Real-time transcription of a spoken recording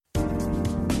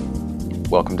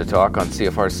Welcome to Talk on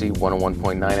CFRC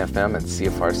 101.9 FM and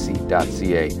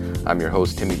CFRC.ca. I'm your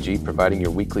host, Timmy G, providing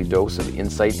your weekly dose of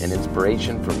insight and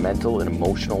inspiration for mental and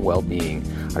emotional well-being.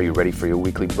 Are you ready for your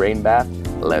weekly brain bath?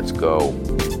 Let's go.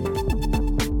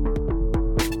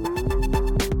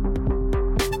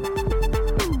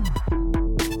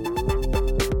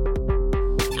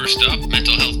 First up,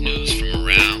 mental health news from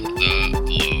around the globe.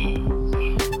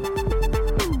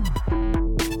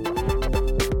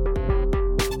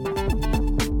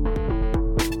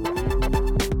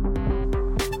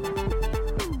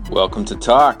 Welcome to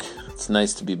Talk. It's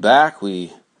nice to be back.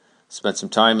 We spent some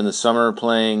time in the summer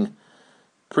playing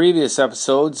previous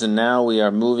episodes, and now we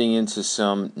are moving into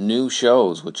some new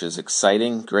shows, which is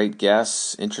exciting. Great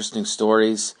guests, interesting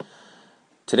stories.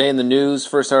 Today in the news,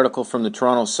 first article from the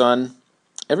Toronto Sun.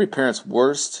 Every parent's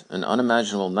worst and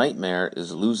unimaginable nightmare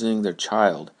is losing their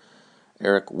child.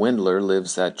 Eric Windler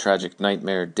lives that tragic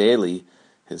nightmare daily.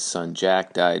 His son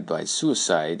Jack died by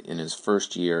suicide in his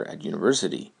first year at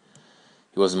university.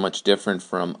 He wasn't much different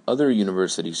from other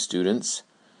university students,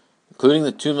 including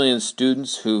the 2 million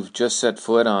students who've just set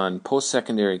foot on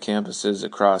post-secondary campuses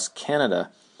across Canada,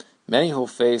 many who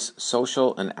face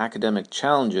social and academic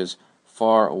challenges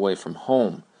far away from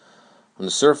home. On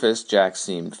the surface, Jack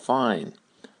seemed fine.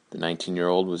 The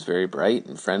 19-year-old was very bright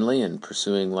and friendly and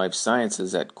pursuing life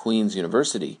sciences at Queen's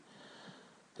University.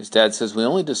 His dad says, "We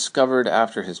only discovered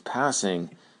after his passing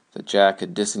that Jack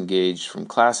had disengaged from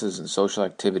classes and social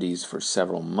activities for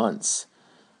several months.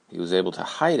 He was able to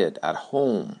hide it at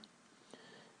home.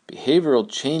 Behavioral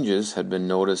changes had been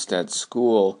noticed at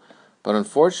school, but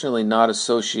unfortunately not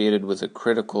associated with a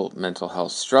critical mental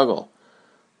health struggle.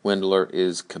 Windler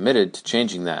is committed to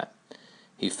changing that.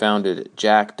 He founded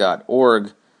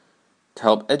jack.org to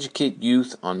help educate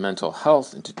youth on mental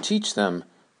health and to teach them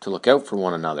to look out for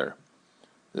one another.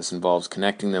 This involves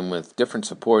connecting them with different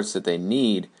supports that they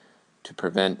need to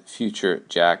prevent future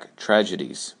Jack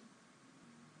tragedies.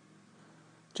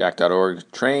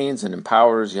 Jack.org trains and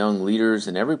empowers young leaders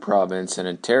in every province and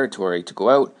in territory to go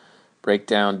out, break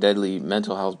down deadly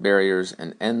mental health barriers,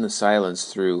 and end the silence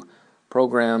through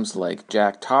programs like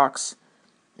Jack Talks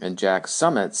and Jack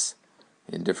Summits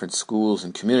in different schools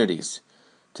and communities.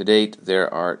 To date,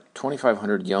 there are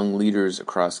 2,500 young leaders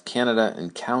across Canada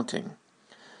and counting.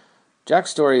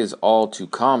 Jack's story is all too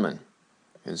common,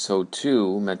 and so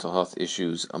too mental health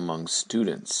issues among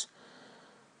students.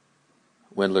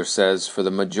 Windler says, for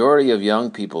the majority of young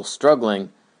people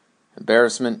struggling,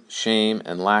 embarrassment, shame,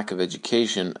 and lack of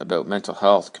education about mental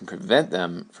health can prevent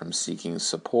them from seeking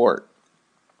support.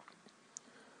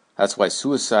 That's why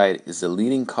suicide is the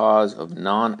leading cause of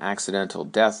non-accidental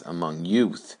death among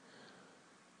youth.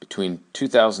 Between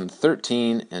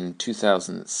 2013 and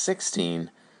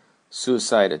 2016,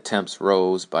 suicide attempts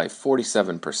rose by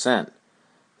 47%.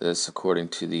 This, according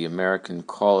to the American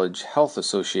College Health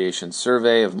Association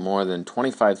survey of more than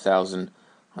 25,000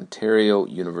 Ontario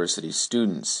University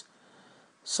students.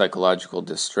 Psychological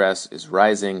distress is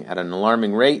rising at an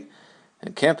alarming rate,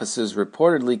 and campuses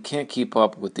reportedly can't keep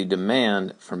up with the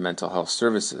demand for mental health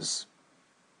services.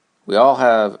 We all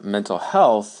have mental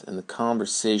health, and the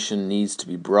conversation needs to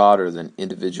be broader than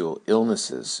individual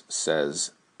illnesses,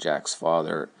 says Jack's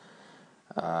father.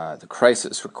 The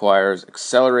crisis requires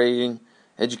accelerating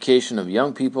education of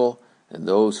young people and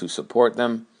those who support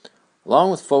them,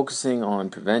 along with focusing on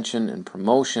prevention and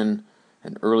promotion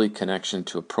and early connection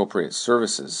to appropriate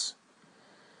services.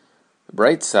 The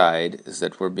bright side is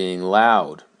that we're being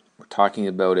loud, we're talking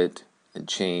about it, and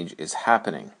change is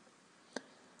happening.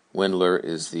 Windler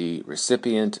is the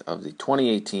recipient of the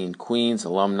 2018 Queen's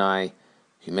Alumni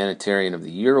Humanitarian of the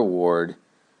Year Award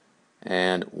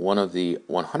and one of the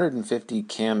 150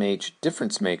 CAMH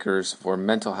difference makers for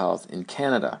mental health in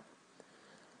Canada.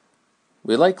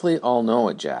 We likely all know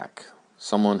a Jack,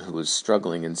 someone who is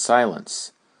struggling in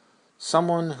silence,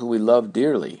 someone who we love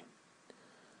dearly.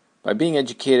 By being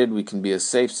educated, we can be a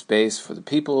safe space for the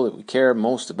people that we care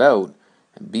most about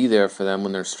and be there for them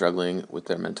when they're struggling with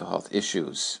their mental health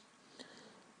issues.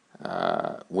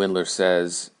 Windler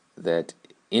says that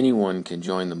anyone can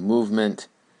join the movement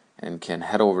and can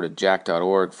head over to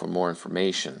jack.org for more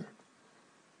information.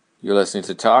 You're listening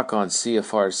to Talk on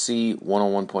CFRC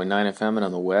 101.9 FM and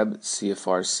on the web,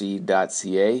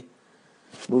 CFRC.ca.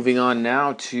 Moving on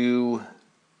now to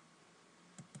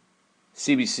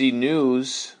CBC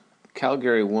News. A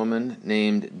Calgary woman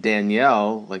named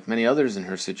Danielle, like many others in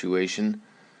her situation,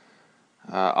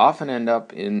 often end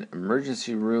up in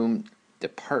emergency room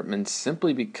departments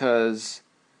simply because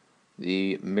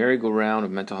the merry-go-round of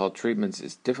mental health treatments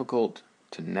is difficult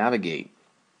to navigate.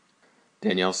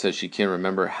 Danielle says she can't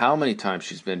remember how many times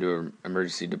she's been to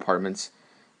emergency departments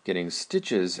getting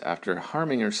stitches after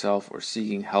harming herself or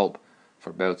seeking help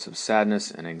for bouts of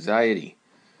sadness and anxiety.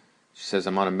 She says,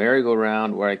 I'm on a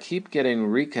merry-go-round where I keep getting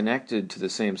reconnected to the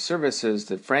same services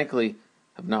that frankly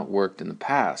have not worked in the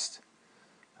past.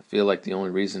 I feel like the only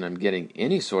reason I'm getting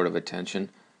any sort of attention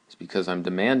is because I'm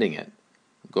demanding it.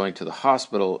 I'm going to the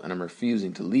hospital and I'm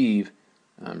refusing to leave,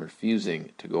 and I'm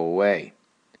refusing to go away.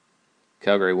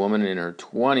 Calgary woman in her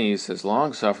 20s has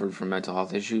long suffered from mental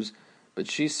health issues, but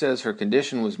she says her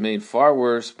condition was made far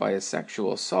worse by a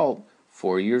sexual assault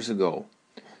 4 years ago.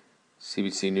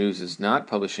 CBC News is not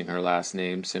publishing her last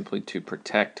name simply to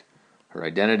protect her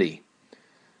identity.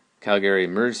 Calgary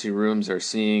emergency rooms are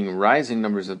seeing rising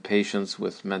numbers of patients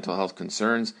with mental health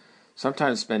concerns,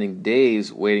 sometimes spending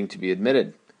days waiting to be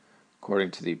admitted.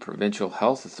 According to the Provincial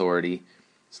Health Authority,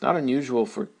 it's not unusual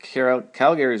for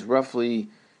Calgary's roughly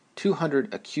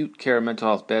 200 acute care mental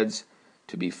health beds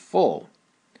to be full.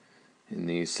 In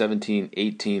the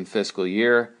 17-18 fiscal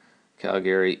year,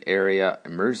 Calgary area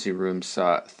emergency rooms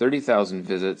saw 30,000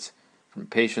 visits from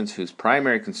patients whose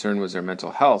primary concern was their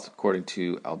mental health, according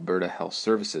to Alberta Health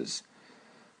Services.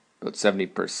 About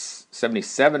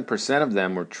 77% of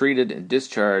them were treated and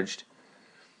discharged,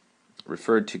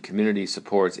 referred to community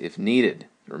supports if needed.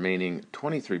 The remaining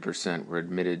 23% were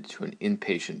admitted to an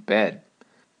inpatient bed.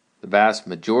 The vast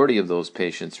majority of those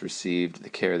patients received the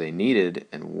care they needed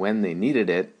and when they needed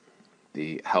it,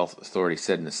 the health authority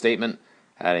said in a statement,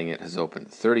 adding it has opened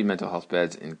 30 mental health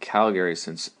beds in Calgary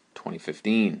since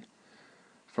 2015.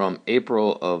 From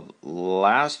April of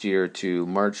last year to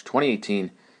March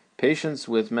 2018, patients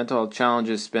with mental health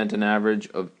challenges spent an average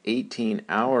of 18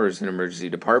 hours in emergency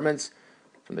departments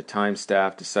from the time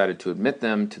staff decided to admit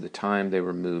them to the time they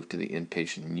were moved to the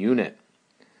inpatient unit.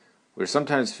 We're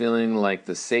sometimes feeling like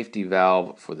the safety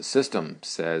valve for the system,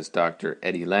 says Dr.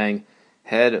 Eddie Lang,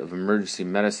 head of emergency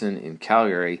medicine in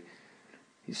Calgary.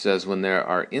 He says when there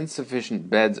are insufficient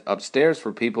beds upstairs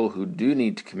for people who do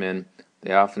need to come in,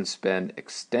 they often spend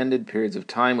extended periods of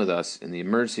time with us in the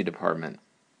emergency department.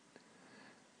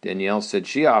 Danielle said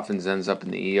she often ends up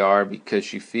in the ER because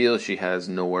she feels she has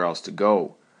nowhere else to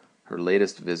go. Her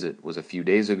latest visit was a few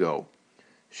days ago.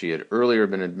 She had earlier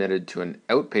been admitted to an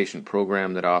outpatient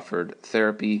program that offered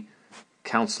therapy,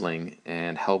 counseling,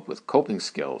 and help with coping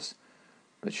skills.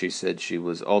 But she said she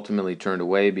was ultimately turned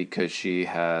away because she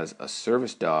has a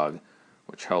service dog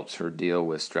which helps her deal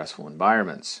with stressful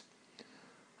environments.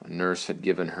 A nurse had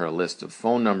given her a list of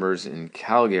phone numbers in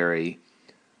Calgary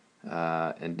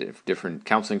and different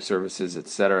counseling services,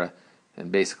 etc.,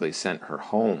 and basically sent her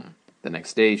home. The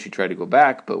next day she tried to go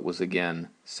back but was again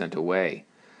sent away.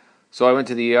 So I went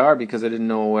to the ER because I didn't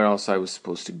know where else I was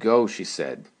supposed to go, she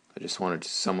said. I just wanted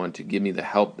someone to give me the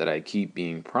help that I keep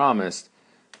being promised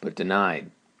but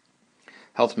denied.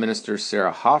 Health Minister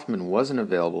Sarah Hoffman wasn't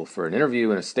available for an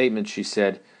interview. In a statement, she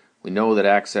said, "We know that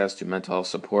access to mental health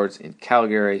supports in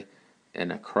Calgary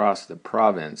and across the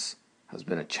province has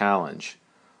been a challenge."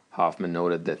 Hoffman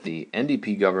noted that the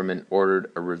NDP government ordered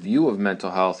a review of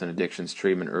mental health and addictions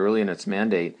treatment early in its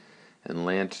mandate and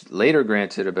later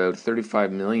granted about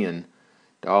 $35 million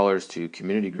to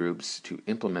community groups to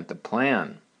implement the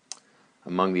plan.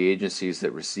 Among the agencies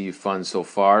that received funds so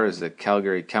far is the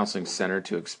Calgary Counseling Centre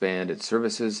to expand its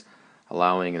services,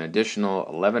 allowing an additional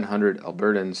 1,100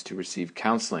 Albertans to receive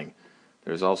counseling.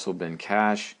 There has also been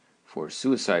cash for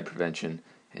suicide prevention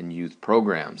and youth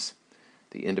programs.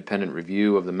 The independent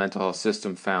review of the mental health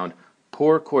system found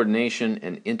poor coordination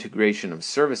and integration of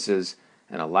services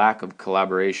and a lack of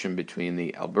collaboration between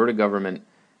the Alberta government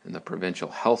and the Provincial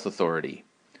Health Authority.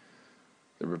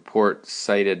 The report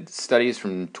cited studies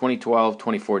from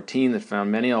 2012-2014 that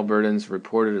found many Albertans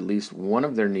reported at least one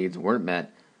of their needs weren't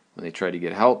met when they tried to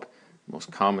get help. The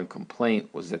most common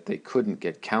complaint was that they couldn't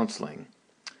get counseling.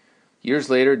 Years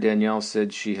later, Danielle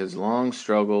said she has long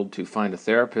struggled to find a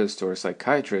therapist or a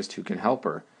psychiatrist who can help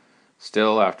her.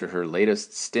 Still, after her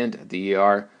latest stint at the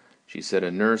ER, she said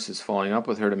a nurse is following up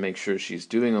with her to make sure she's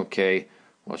doing okay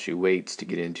while she waits to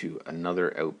get into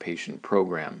another outpatient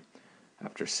program.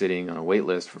 After sitting on a wait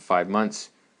list for 5 months,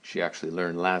 she actually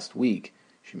learned last week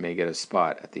she may get a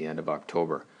spot at the end of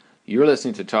October. You're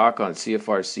listening to Talk on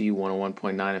CFRC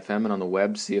 101.9 FM and on the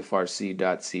web,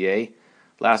 cfrc.ca.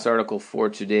 Last article for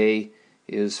today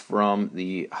is from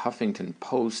the Huffington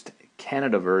Post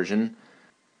Canada version.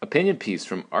 Opinion piece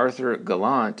from Arthur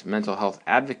Gallant, mental health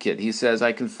advocate. He says,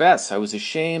 "I confess I was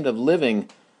ashamed of living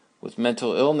with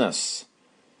mental illness."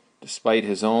 Despite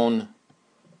his own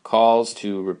calls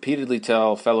to repeatedly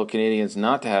tell fellow Canadians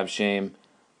not to have shame,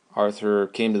 Arthur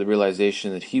came to the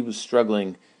realization that he was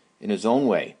struggling in his own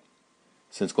way.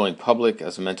 Since going public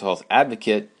as a mental health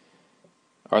advocate,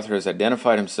 Arthur has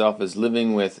identified himself as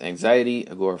living with anxiety,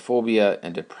 agoraphobia,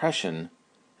 and depression,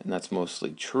 and that's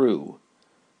mostly true.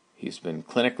 He's been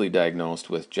clinically diagnosed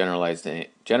with generalized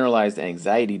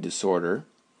anxiety disorder.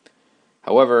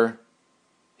 However,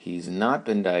 he's not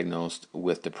been diagnosed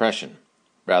with depression.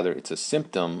 Rather, it's a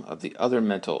symptom of the other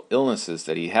mental illnesses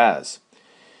that he has.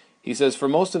 He says, for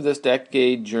most of this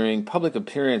decade, during public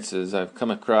appearances, I've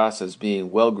come across as being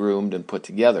well-groomed and put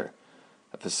together.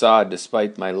 A facade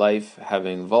despite my life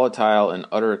having volatile and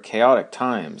utter chaotic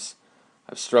times.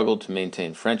 I've struggled to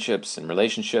maintain friendships and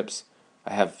relationships.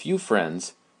 I have few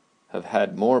friends, have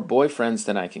had more boyfriends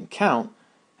than I can count,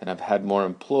 and I've had more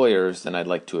employers than I'd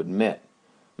like to admit.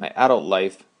 My adult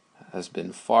life has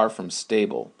been far from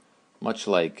stable, much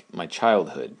like my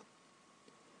childhood.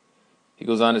 He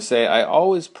goes on to say, I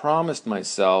always promised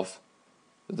myself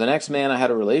that the next man I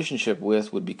had a relationship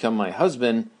with would become my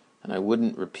husband, and I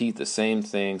wouldn't repeat the same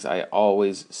things I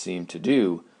always seemed to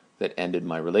do that ended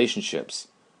my relationships.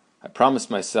 I promised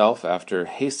myself, after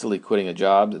hastily quitting a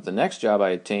job, that the next job I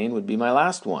attained would be my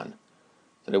last one,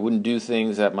 that I wouldn't do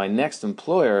things at my next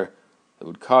employer that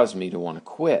would cause me to want to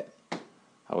quit.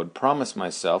 I would promise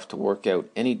myself to work out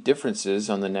any differences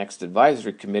on the next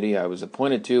advisory committee I was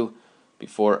appointed to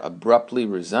before abruptly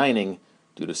resigning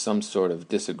due to some sort of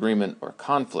disagreement or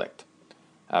conflict.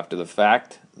 After the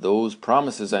fact, those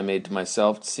promises I made to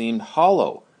myself seemed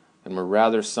hollow and were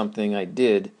rather something I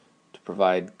did to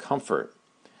provide comfort.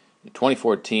 In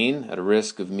 2014, at a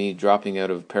risk of me dropping out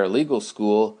of paralegal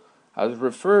school, I was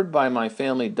referred by my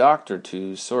family doctor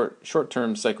to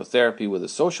short-term psychotherapy with a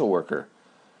social worker.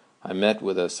 I met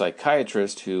with a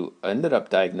psychiatrist who ended up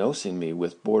diagnosing me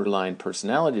with borderline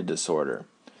personality disorder.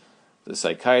 The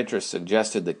psychiatrist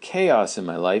suggested the chaos in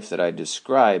my life that I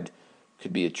described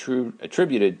could be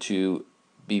attributed to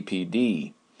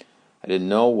BPD. I didn't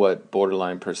know what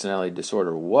borderline personality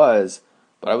disorder was,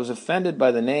 but I was offended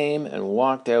by the name and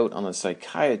walked out on the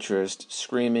psychiatrist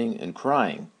screaming and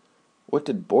crying. What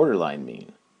did borderline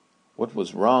mean? What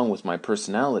was wrong with my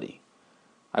personality?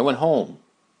 I went home,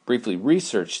 briefly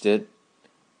researched it,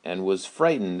 and was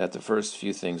frightened at the first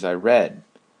few things I read.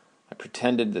 I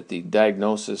pretended that the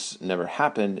diagnosis never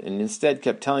happened and instead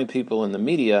kept telling people in the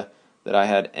media that I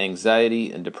had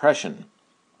anxiety and depression.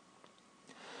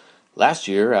 Last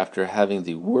year, after having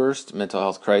the worst mental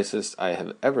health crisis I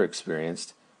have ever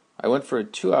experienced, I went for a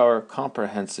 2-hour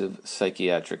comprehensive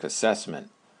psychiatric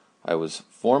assessment. I was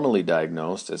formally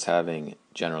diagnosed as having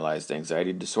generalized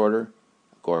anxiety disorder,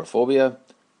 agoraphobia,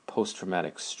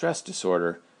 post-traumatic stress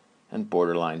disorder, and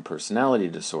borderline personality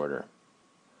disorder.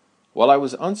 While I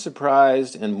was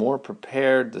unsurprised and more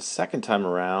prepared the second time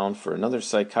around for another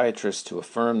psychiatrist to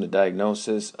affirm the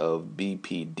diagnosis of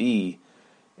BPD,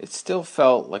 it still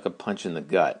felt like a punch in the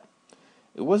gut.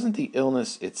 It wasn't the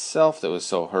illness itself that was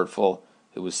so hurtful,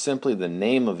 it was simply the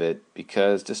name of it,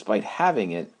 because despite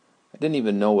having it, I didn't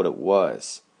even know what it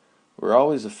was. We're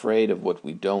always afraid of what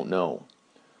we don't know.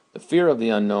 The fear of the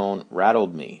unknown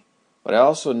rattled me, but I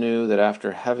also knew that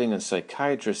after having a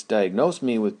psychiatrist diagnose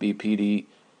me with BPD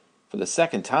for the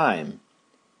second time,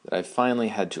 that I finally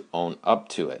had to own up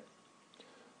to it.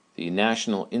 The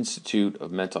National Institute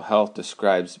of Mental Health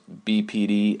describes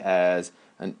BPD as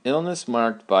an illness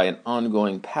marked by an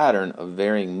ongoing pattern of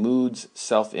varying moods,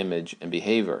 self-image, and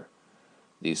behavior.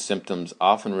 These symptoms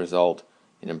often result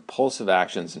in impulsive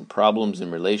actions and problems in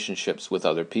relationships with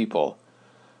other people.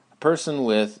 A person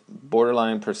with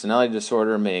borderline personality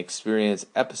disorder may experience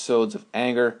episodes of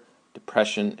anger,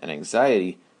 depression, and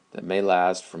anxiety that may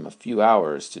last from a few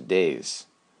hours to days.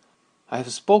 I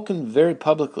have spoken very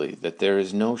publicly that there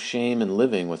is no shame in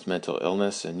living with mental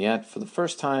illness, and yet, for the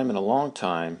first time in a long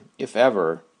time, if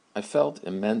ever, I felt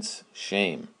immense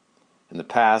shame. In the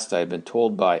past, I had been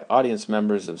told by audience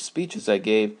members of speeches I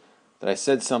gave that I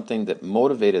said something that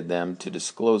motivated them to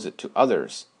disclose it to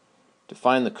others, to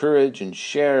find the courage and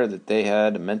share that they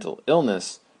had a mental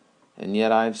illness, and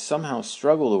yet I've somehow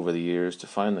struggled over the years to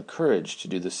find the courage to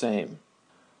do the same.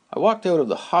 I walked out of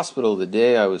the hospital the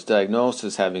day I was diagnosed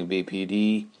as having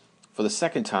BPD for the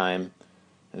second time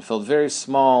and felt very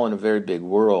small in a very big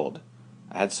world.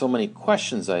 I had so many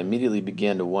questions I immediately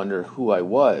began to wonder who I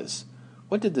was.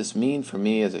 What did this mean for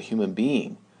me as a human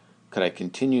being? Could I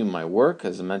continue my work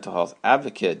as a mental health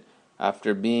advocate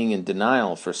after being in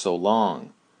denial for so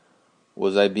long?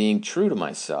 Was I being true to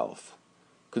myself?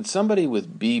 Could somebody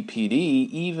with BPD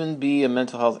even be a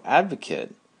mental health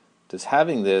advocate? Does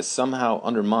having this somehow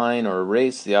undermine or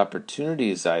erase the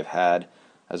opportunities I've had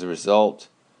as a result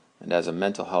and as a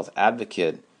mental health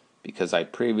advocate because I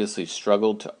previously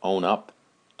struggled to own up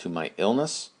to my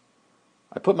illness?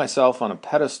 I put myself on a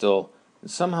pedestal and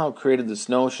somehow created this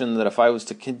notion that if I was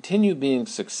to continue being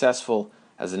successful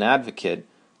as an advocate,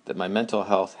 that my mental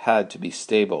health had to be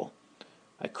stable.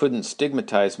 I couldn't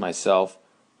stigmatize myself,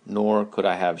 nor could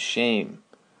I have shame.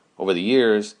 Over the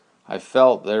years, I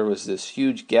felt there was this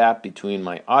huge gap between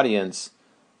my audience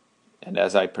and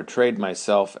as I portrayed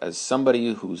myself as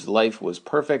somebody whose life was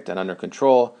perfect and under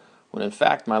control, when in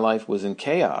fact my life was in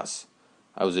chaos.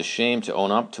 I was ashamed to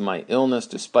own up to my illness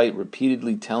despite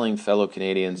repeatedly telling fellow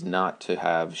Canadians not to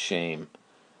have shame.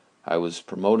 I was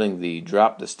promoting the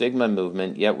Drop the Stigma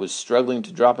movement, yet was struggling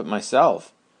to drop it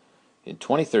myself. In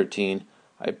 2013,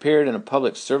 I appeared in a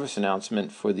public service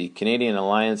announcement for the Canadian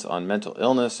Alliance on Mental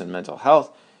Illness and Mental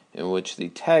Health, in which the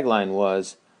tagline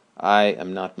was, "I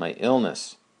am not my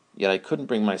illness." Yet I couldn't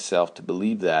bring myself to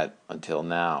believe that until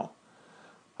now.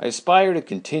 I aspire to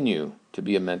continue to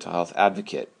be a mental health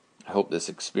advocate. I hope this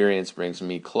experience brings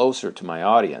me closer to my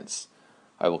audience.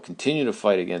 I will continue to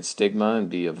fight against stigma and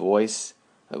be a voice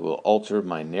that will alter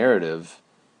my narrative,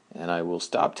 and I will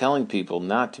stop telling people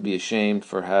not to be ashamed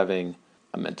for having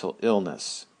a mental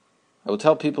illness. I will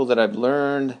tell people that I've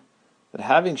learned that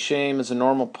having shame is a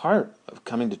normal part of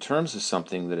coming to terms with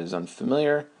something that is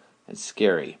unfamiliar and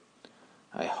scary.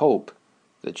 I hope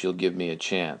that you'll give me a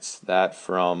chance. That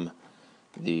from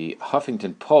the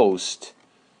Huffington Post,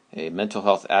 a mental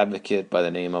health advocate by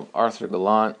the name of Arthur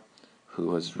Gallant,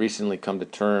 who has recently come to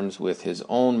terms with his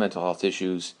own mental health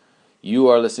issues. You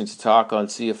are listening to Talk on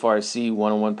CFRC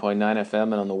 101.9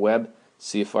 FM and on the web,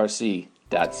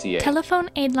 cfrc.ca. Telephone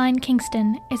Aidline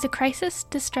Kingston is a crisis,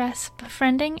 distress,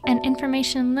 befriending, and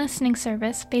information listening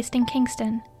service based in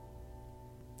Kingston.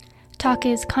 Talk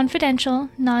is confidential,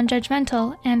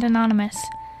 non-judgmental, and anonymous.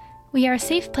 We are a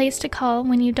safe place to call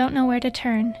when you don't know where to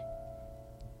turn.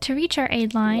 To reach our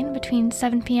aid line between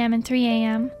 7 p.m. and 3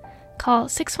 a.m., call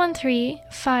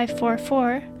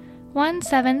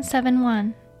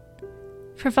 613-544-1771.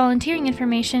 For volunteering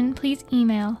information, please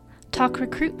email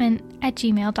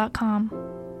talkrecruitment@gmail.com.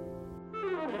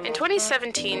 In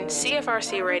 2017,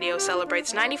 CFRC Radio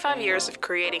celebrates 95 years of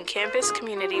creating campus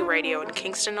community radio in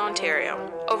Kingston,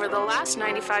 Ontario. Over the last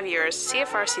 95 years,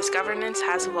 CFRC's governance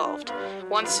has evolved.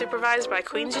 Once supervised by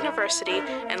Queen's University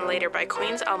and later by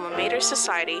Queen's Alma Mater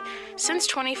Society, since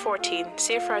 2014,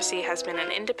 CFRC has been an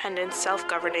independent,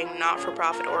 self-governing,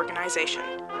 not-for-profit organization.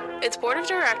 Its board of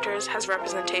directors has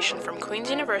representation from Queen's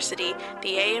University,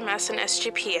 the AMS and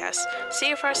SGPS,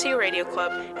 CFRC Radio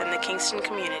Club, and the Kingston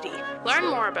community. Learn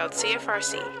more about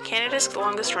CFRC, Canada's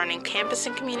longest-running campus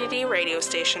and community radio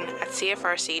station, at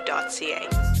cfrc.ca.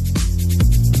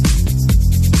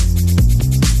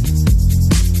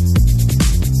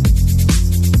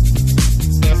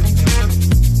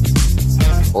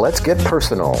 Let's get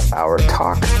personal, our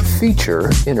Talk feature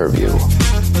interview.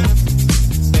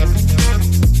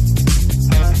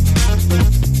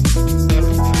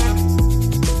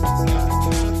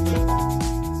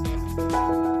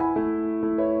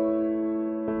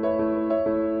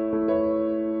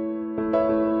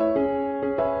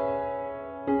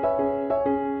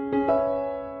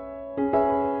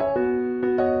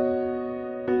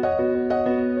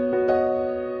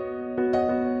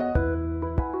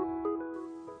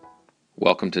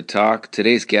 Welcome to Talk.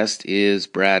 Today's guest is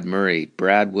Brad Murray.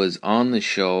 Brad was on the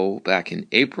show back in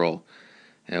April,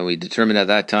 and we determined at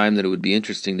that time that it would be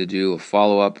interesting to do a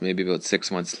follow-up maybe about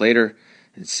 6 months later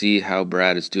and see how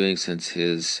Brad is doing since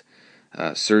his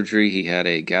surgery. He had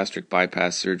a gastric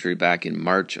bypass surgery back in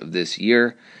March of this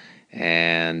year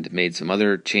and made some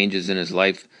other changes in his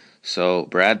life. So,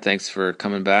 Brad, thanks for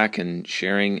coming back and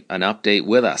sharing an update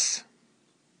with us.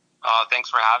 Thanks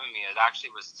for having me. It actually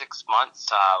was 6 months.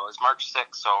 It was March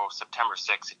 6th, so September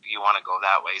 6th, if you want to go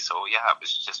that way. So, yeah, it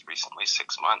was just recently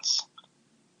 6 months.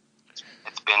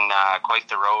 It's been quite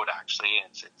the road, actually.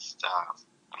 It's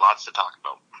lots to talk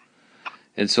about.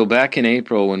 And so back in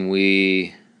April when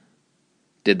we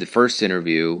did the first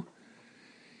interview,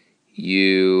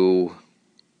 you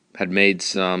had made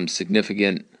some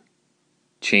significant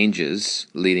changes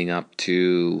leading up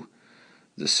to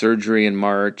the surgery in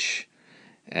March.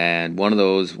 And one of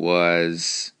those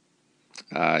was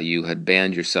you had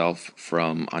banned yourself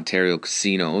from Ontario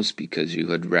casinos because you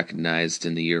had recognized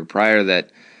in the year prior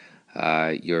that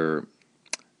your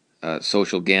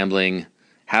social gambling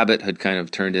habit had kind of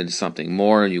turned into something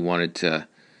more, and you wanted to.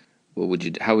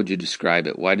 How would you describe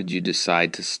it? Why did you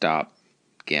decide to stop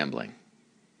gambling?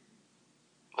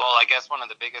 Well, I guess one of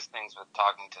the biggest things with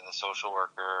talking to the social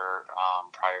worker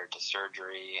prior to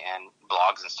surgery and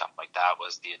blogs and stuff like that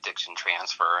was the addiction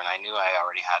transfer. And I knew I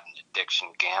already had an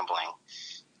addiction gambling.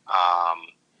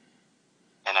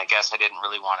 And I guess I didn't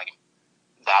really want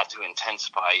that to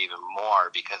intensify even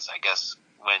more because I guess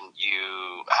when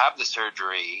you have the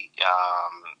surgery,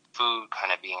 food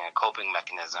kind of being a coping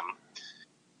mechanism,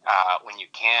 when you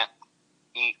can't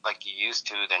eat like you used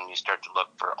to, then you start to look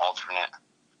for alternate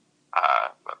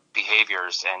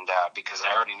behaviors. And because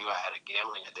I already knew I had a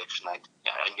gambling addiction, I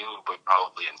knew it would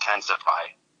probably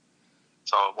intensify.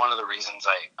 So one of the reasons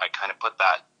I kind of put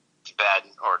that to bed,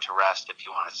 or to rest, if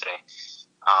you want to say,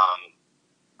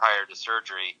 prior to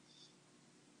surgery,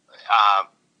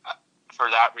 for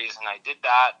that reason I did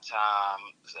that.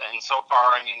 And so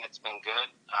far, I mean, it's been good.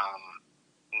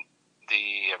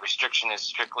 The restriction is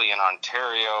strictly in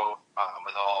Ontario,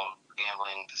 with all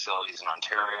gambling facilities in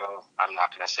Ontario. I'm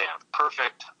not going to say I'm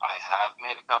perfect. I have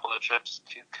made a couple of trips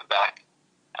to Quebec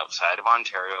outside of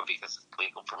Ontario because it's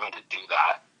legal for me to do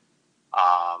that.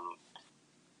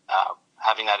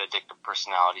 Having that addictive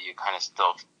personality, you kind of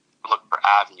still look for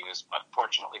avenues, but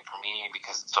fortunately for me,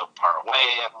 because it's so far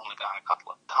away, I've only gone a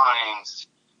couple of times.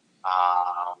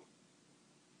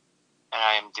 And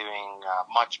I am doing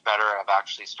much better. I've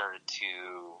actually started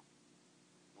to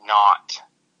not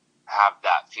have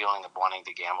that feeling of wanting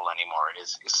to gamble anymore. It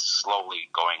is slowly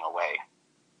going away.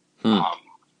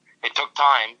 It took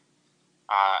time.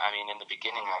 I mean, in the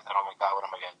beginning, I thought, oh my God, what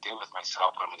am I going to do with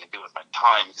myself? What am I going to do with my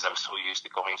time? Because I was so used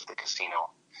to going to the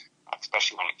casino,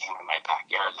 especially when it came in my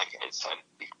backyard, like I had said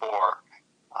before.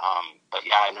 But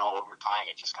yeah, I know over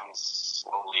time, it just kind of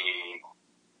slowly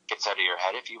gets out of your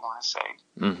head, if you want to say.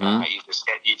 Mm-hmm. You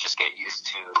just get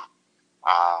used to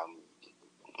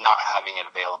not having it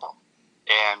available.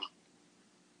 And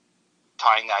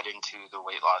tying that into the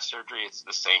weight loss surgery, it's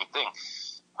the same thing.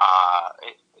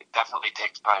 It definitely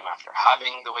takes time after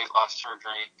having the weight loss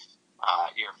surgery.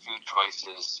 Your food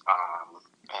choices,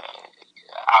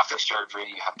 after surgery,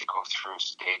 you have to go through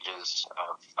stages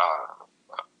of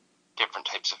different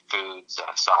types of foods,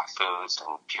 soft foods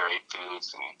and pureed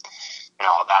foods and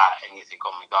all that. And you think,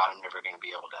 oh my God, I'm never going to be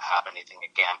able to have anything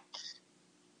again.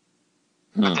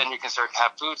 But then you can start to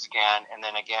have foods again, and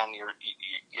then again,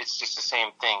 it's just the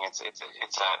same thing. It's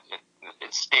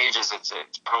stages. It's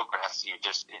progress.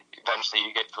 Eventually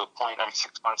you get to a point. I'm 6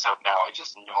 months out now. I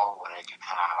just know what I can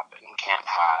have and can't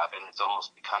have, and it's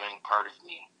almost becoming part of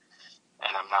me.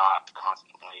 And I'm not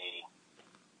constantly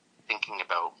thinking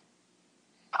about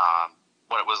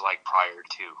what it was like prior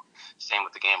to. Same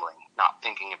with the gambling. Not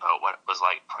thinking about what it was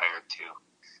like prior to.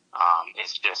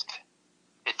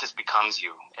 It just becomes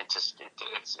you.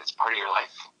 It's part of your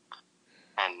life.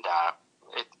 And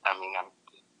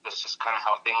that's just kind of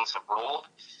how things have rolled.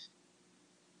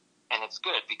 And it's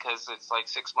good because it's like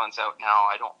 6 months out now.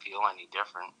 I don't feel any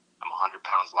different. I'm 100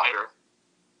 pounds lighter.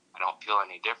 I don't feel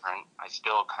any different. I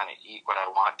still kind of eat what I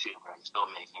want to, but I'm still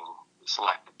making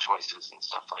selective choices and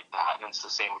stuff like that. And it's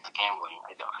the same with the gambling.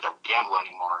 I don't gamble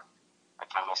anymore. I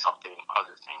find myself doing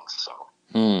other things.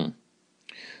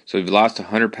 So you've lost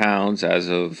 100 pounds as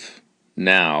of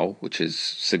now, which is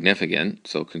significant.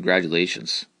 So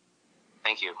congratulations.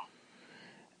 Thank you.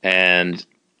 And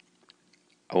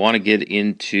I want to get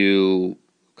into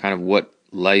kind of what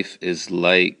life is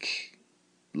like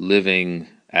living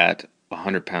at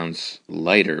 100 pounds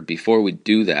lighter. Before we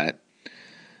do that,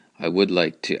 I would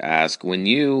like to ask, when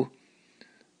you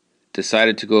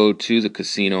decided to go to the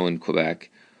casino in Quebec,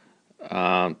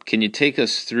 can you take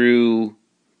us through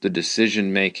the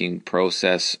decision-making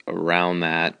process around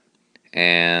that,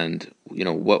 and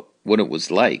what it was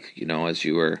like, as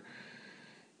you were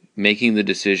making the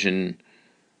decision,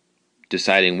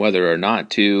 deciding whether or not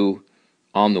to,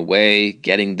 on the way,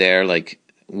 getting there, like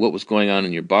what was going on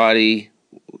in your body?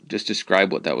 Just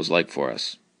describe what that was like for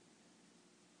us.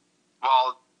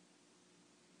 Well,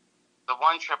 the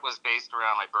one trip was based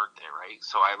around my birthday, right?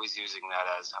 So I was using that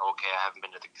as, okay, I haven't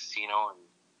been to the casino in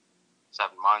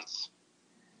 7 months.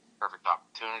 Perfect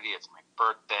opportunity. It's my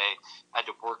birthday. I had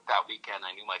to work that weekend.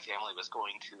 I knew my family was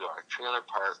going to our trailer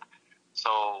park.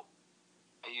 So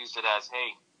I used it as,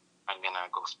 hey, I'm going to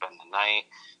go spend the night.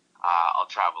 I'll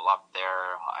travel up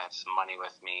there. I have some money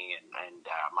with me. And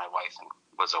my wife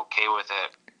was okay with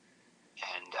it.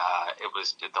 And it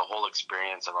was the whole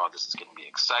experience of, this is going to be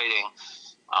exciting.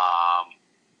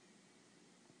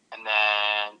 And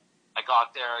then I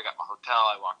got there. I got my hotel.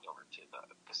 I walked over to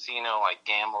the casino. I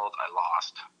gambled. I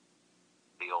lost.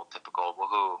 The old typical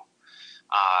woohoo.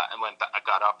 I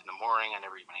got up in the morning. I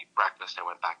never even ate breakfast. I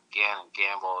went back again and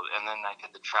gambled. And then I did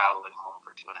the traveling home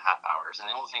for 2.5 hours. And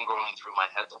the only thing going through my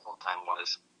head the whole time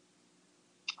was,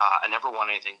 I never won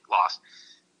anything, lost.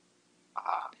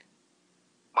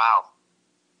 Wow.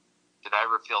 Did I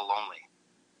ever feel lonely?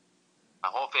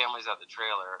 My whole family's at the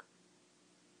trailer.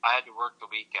 I had to work the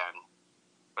weekend.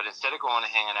 But instead of going and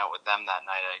hanging out with them that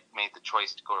night, I made the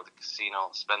choice to go to the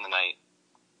casino, spend the night,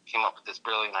 came up with this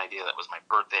brilliant idea that was my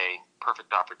birthday,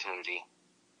 perfect opportunity.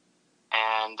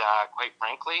 And quite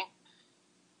frankly,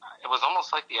 it was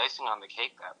almost like the icing on the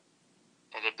cake that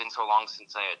it had been so long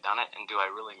since I had done it, and do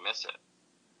I really miss it?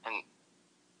 And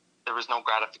there was no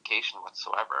gratification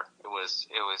whatsoever. It was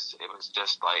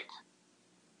just like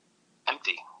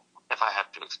empty, if I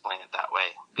have to explain it that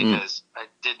way, because I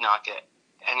did not get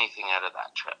anything out of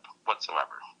that trip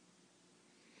whatsoever,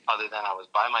 other than I was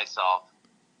by myself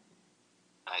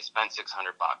and I spent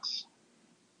 $600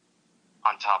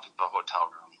 on top of a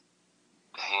hotel room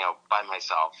to hang out by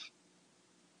myself.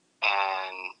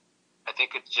 And I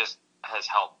think it just has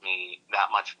helped me that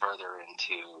much further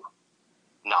into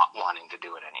not wanting to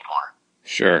do it anymore.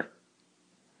 Sure.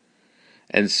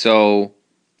 And so,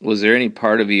 was there any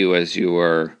part of you, as you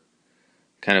were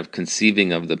kind of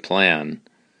conceiving of the plan,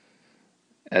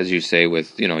 as you say,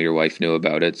 with, your wife knew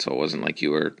about it, so it wasn't like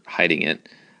you were hiding it,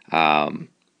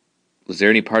 was there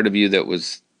any part of you that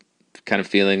was kind of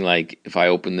feeling like, if I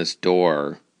open this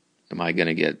door, am I going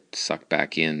to get sucked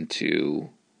back into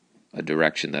a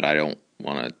direction that I don't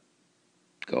want to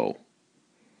go?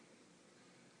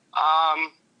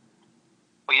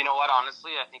 Well, you know what?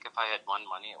 Honestly, I think if I had won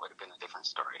money, it would have been a different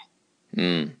story.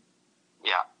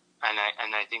 Yeah,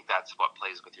 and I think that's what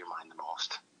plays with your mind the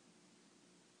most,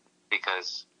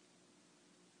 because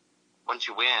once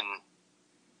you win,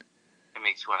 it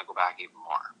makes you want to go back even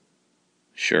more.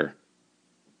 Sure.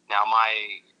 Now,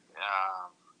 my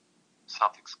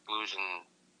self-exclusion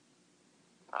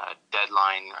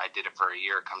deadline, I did it for a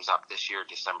year, comes up this year,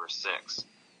 December 6th.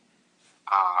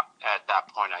 At that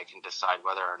point, I can decide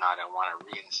whether or not I want to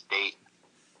reinstate.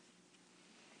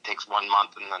 It takes 1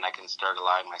 month, and then I can start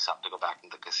allowing myself to go back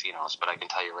into casinos. But I can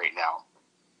tell you right now,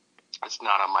 it's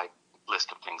not on my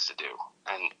list of things to do,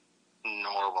 and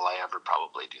nor will I ever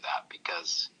probably do that,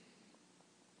 because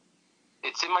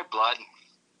it's in my blood,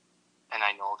 and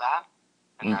I know that,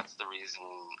 and that's the reason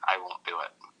I won't do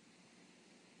it.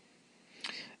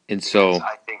 And so,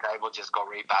 I think I will just go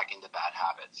right back into bad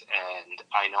habits, and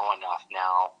I know enough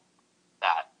now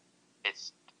that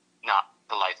it's not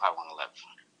the life I want to live.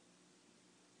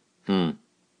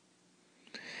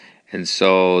 And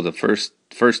so the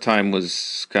first time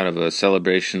was kind of a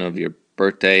celebration of your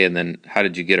birthday, and then how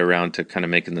did you get around to kind of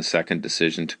making the second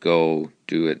decision to go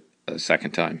do it a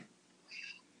second time?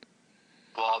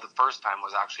 Well, the first time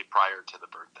was actually prior to the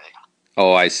birthday.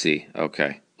 Oh, I see.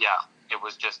 Okay. Yeah, it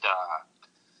was just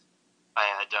I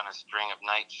had done a string of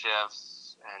night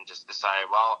shifts and just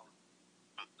decided, well,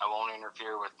 I won't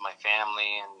interfere with my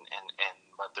family and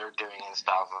what they're doing and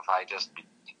stuff. If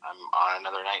I'm on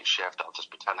another night shift, I'll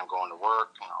just pretend I'm going to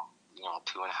work,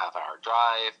 2.5 hour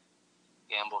drive,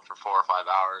 gamble for 4 or 5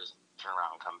 hours, turn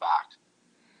around and come back.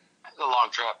 It's a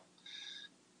long trip.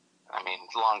 I mean,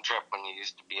 it's a long trip when you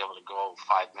used to be able to go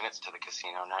 5 minutes to the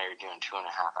casino. Now you're doing 2.5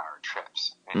 hour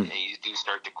trips. And you do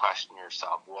start to question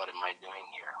yourself, what am I doing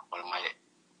here?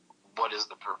 What is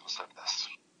the purpose of this?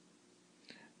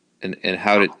 And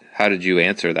how did you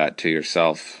answer that to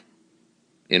yourself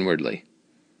inwardly?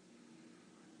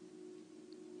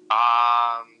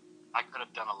 I could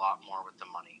have done a lot more with the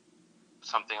money.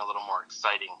 Something a little more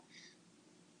exciting.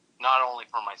 Not only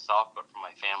for myself, but for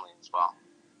my family as well.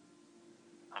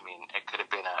 I mean, it could have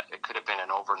been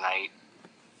an overnight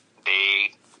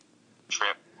day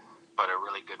trip, but a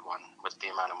really good one with the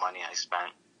amount of money I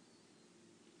spent.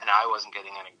 And I wasn't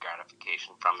getting any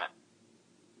gratification from it.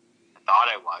 I thought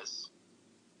I was,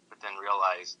 but then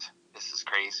realized this is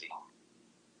crazy.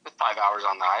 With 5 hours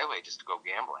on the highway just to go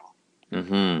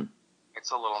gambling.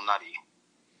 It's a little nutty.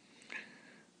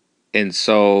 And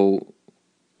so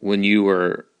when you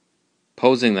were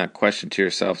posing that question to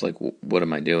yourself, like, what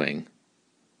am I doing?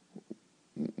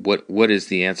 What is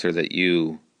the answer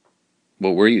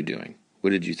what were you doing? What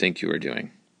did you think you were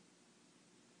doing?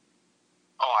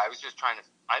 Oh, I was just trying to,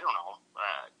 I don't know,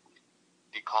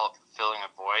 do you call it filling a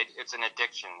void? It's an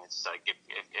addiction. It's like,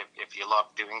 if you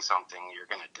love doing something, you're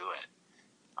going to do it.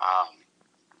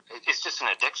 It's just an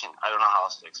addiction. I don't know how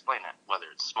else to explain it, whether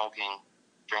it's smoking,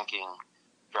 drinking,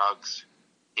 drugs,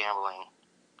 gambling.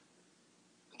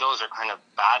 Those are kind of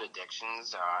bad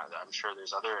addictions. I'm sure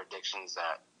there's other addictions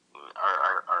that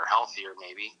are healthier,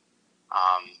 maybe.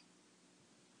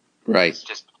 Right. It's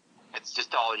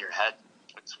just all in your head.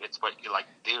 It's what you like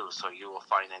to do, so you will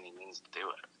find any means to do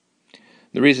it.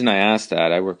 The reason I asked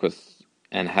that, I work with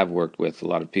and have worked with a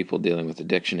lot of people dealing with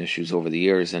addiction issues over the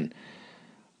years, and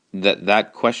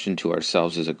that question to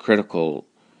ourselves is a critical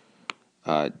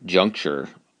juncture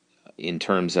in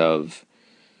terms of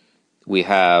we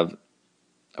have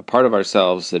a part of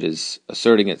ourselves that is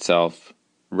asserting itself,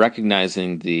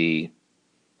 recognizing the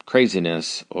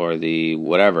craziness or the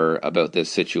whatever about this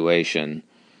situation,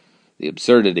 the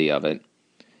absurdity of it.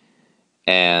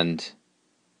 And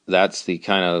that's the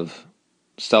kind of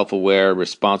self-aware,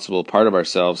 responsible part of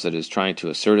ourselves that is trying to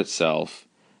assert itself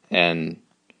and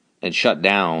shut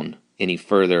down any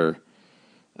further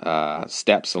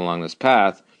steps along this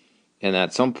path. And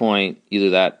at some point, either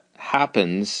that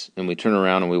happens and we turn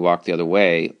around and we walk the other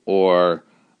way, or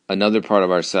another part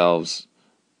of ourselves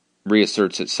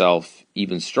reasserts itself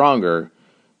even stronger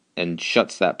and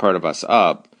shuts that part of us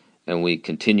up, and we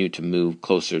continue to move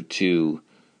closer to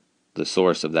the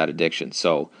source of that addiction.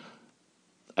 So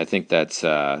I think that's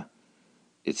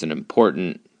it's an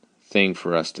important thing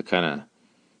for us to kind of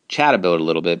chat about a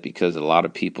little bit, because a lot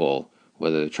of people,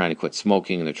 whether they're trying to quit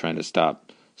smoking, they're trying to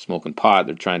stop smoking pot,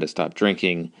 they're trying to stop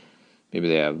drinking, maybe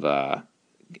they have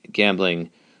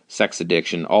gambling, sex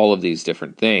addiction, all of these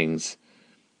different things.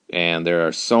 And there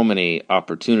are so many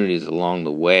opportunities along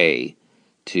the way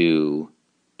to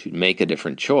make a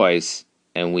different choice,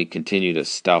 and we continue to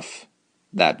stuff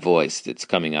that voice that's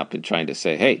coming up and trying to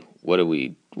say, hey, where are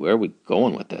we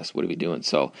going with this? What are we doing?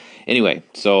 So anyway,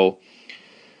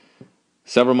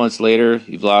 several months later,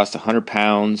 you've lost 100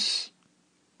 pounds.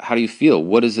 How do you feel?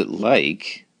 What is it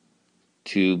like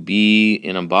to be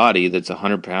in a body that's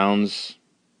 100 pounds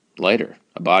lighter,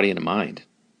 a body and a mind?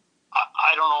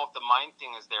 I don't know if the mind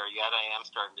thing is there yet. I am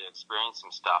starting to experience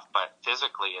some stuff, but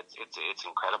physically, it's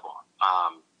incredible.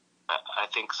 I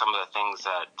think some of the things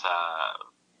that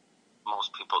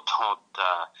most people don't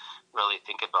really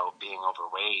think about being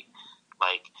overweight,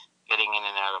 like getting in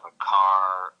and out of a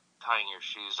car, tying your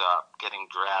shoes up,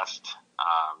 getting dressed,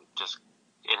 just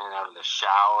in and out of the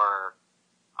shower.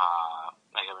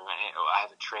 I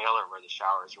have a trailer where the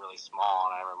shower is really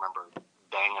small, and I remember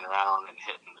banging around and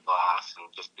hitting the glass, and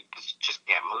just because you just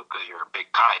can't move because you're a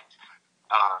big guy.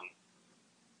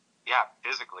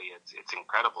 Physically, it's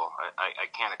incredible. I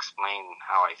can't explain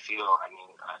how I feel. I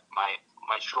mean,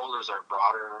 my shoulders are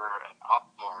broader and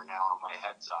up more now, and my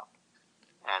head's up.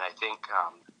 And I think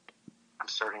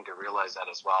I'm starting to realize that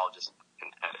as well.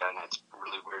 And it's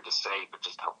really weird to say, but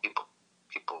just how people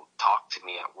talk to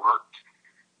me at work,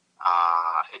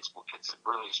 it's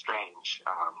really strange.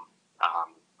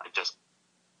 I just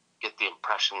get the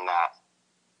impression that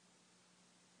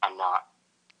I'm not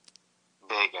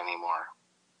big anymore,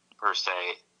 per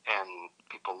se, and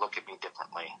people look at me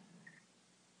differently.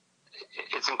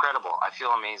 It's incredible. I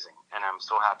feel amazing, and I'm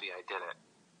so happy I did it.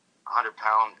 100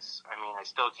 pounds, I mean, I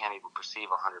still can't even perceive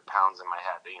 100 pounds in my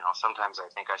head. You know, sometimes I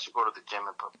think I should go to the gym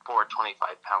and put 4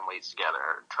 25-pound weights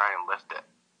together and try and lift it.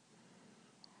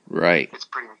 Right. It's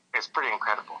pretty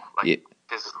incredible.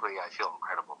 Physically, I feel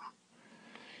incredible.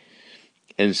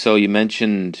 And so you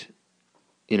mentioned,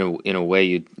 in a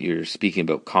way, you're speaking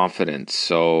about confidence.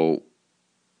 So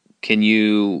can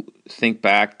you think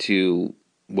back to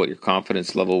what your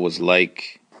confidence level was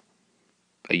like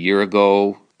a year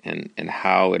ago and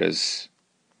how it has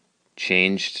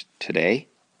changed today?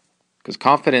 Because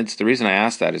confidence, the reason I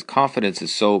ask that is confidence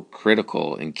is so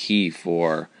critical and key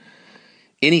for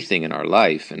anything in our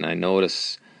life. And I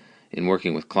notice in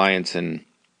working with clients in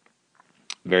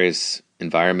various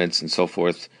environments and so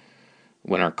forth,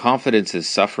 when our confidence is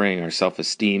suffering, our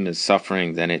self-esteem is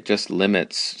suffering, then it just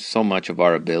limits so much of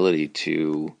our ability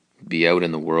to be out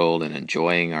in the world and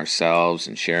enjoying ourselves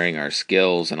and sharing our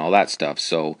skills and all that stuff.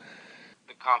 So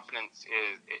the confidence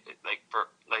is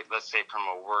let's say from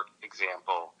a work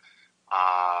example,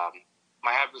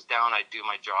 my head was down. I do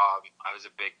my job. I was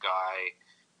a big guy.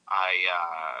 I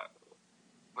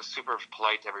was super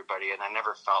polite to everybody, and I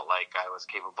never felt like I was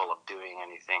capable of doing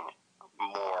anything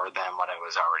more than what I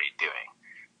was already doing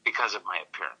because of my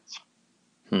appearance.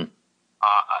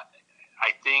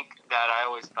 I think that I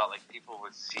always felt like people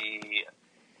would see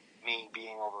me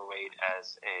being overweight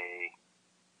as I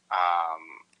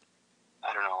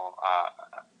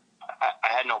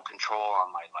had no control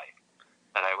on my life,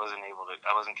 that I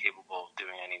wasn't capable of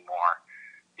doing any more,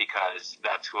 because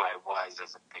that's who I was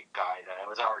as a big guy, that I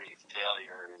was already a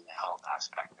failure in the health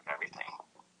aspect of everything.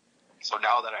 So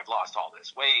now that I've lost all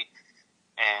this weight,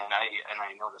 and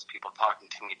I notice people talking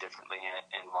to me differently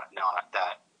and whatnot,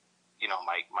 that, you know,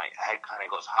 my head kind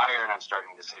of goes higher, and I'm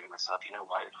starting to say to myself, you know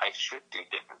what, I should do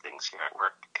different things here at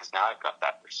work, because now I've got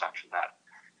that perception that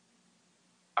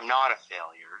I'm not a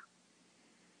failure,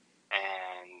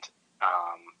 and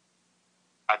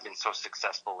I've been so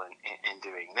successful in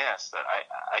doing this that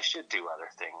I should do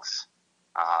other things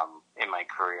in my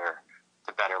career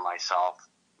to better myself,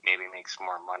 maybe make some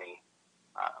more money.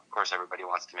 Of course, everybody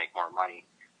wants to make more money.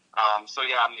 So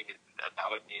yeah, maybe that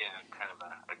would be a kind of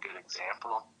a good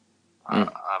example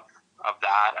of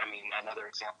that. I mean, another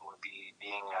example would be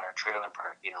being at our trailer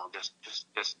park, just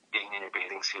getting in your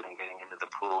bathing suit and getting into the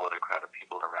pool with a crowd of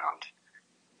people around.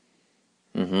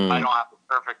 Mm-hmm. I don't have a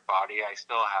perfect body. I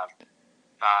still have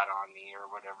fat on me or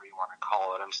whatever you want to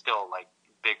call it. I'm still like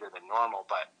bigger than normal,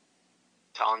 but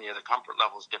telling you the comfort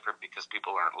level is different because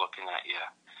people aren't looking at you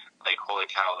like, holy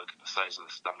cow, look at the size of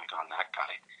the stomach on that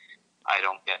guy. I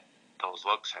don't get those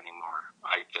looks anymore.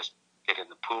 I just get in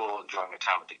the pool, enjoying the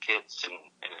time with the kids, and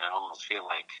I almost feel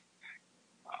like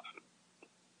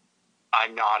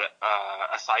I'm not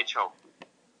a sideshow.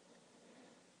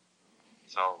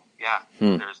 So, yeah,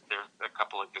 there's a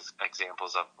couple of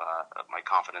examples of my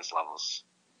confidence levels.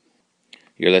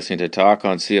 You're listening to Talk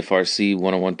on CFRC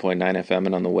 101.9 FM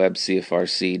and on the web,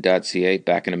 cfrc.ca.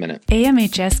 Back in a minute.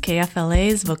 AMHS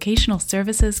KFLA's vocational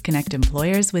services connect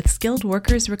employers with skilled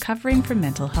workers recovering from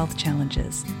mental health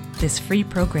challenges. This free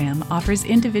program offers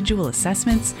individual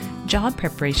assessments, job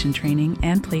preparation training,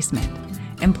 and placement.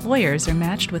 Employers are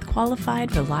matched with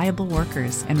qualified, reliable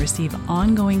workers and receive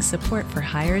ongoing support for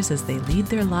hires as they lead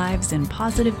their lives in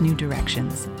positive new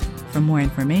directions. For more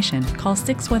information, call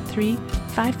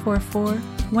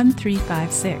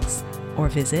 613-544-1356 or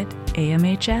visit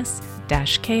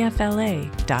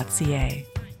amhs-kfla.ca.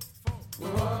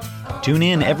 Tune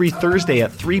in every Thursday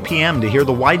at 3 p.m. to hear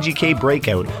the YGK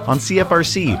Breakout on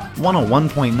CFRC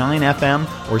 101.9 FM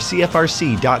or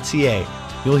cfrc.ca.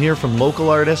 You'll hear from local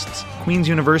artists, Queen's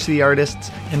University artists,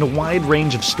 and a wide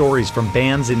range of stories from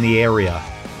bands in the area.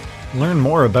 Learn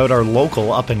more about our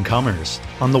local up-and-comers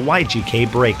on the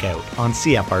YGK Breakout on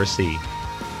CFRC.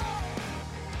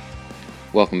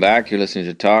 Welcome back. You're listening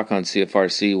to Talk on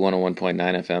CFRC 101.9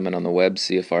 FM and on the web,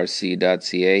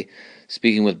 cfrc.ca.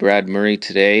 Speaking with Brad Murray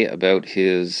today about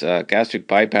his gastric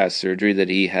bypass surgery that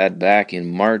he had back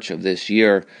in March of this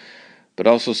year, but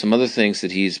also some other things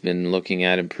that he's been looking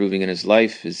at improving in his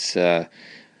life, his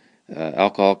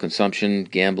alcohol consumption,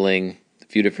 gambling, a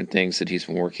few different things that he's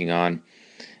been working on,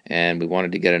 and we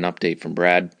wanted to get an update from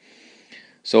Brad.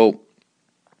 So,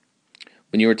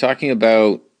 when you were talking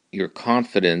about your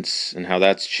confidence and how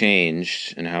that's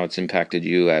changed and how it's impacted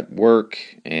you at work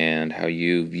and how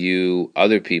you view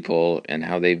other people and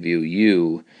how they view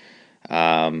you,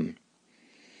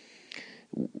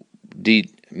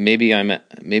 maybe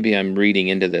I'm reading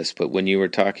into this, but when you were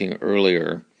talking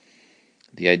earlier,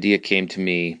 the idea came to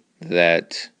me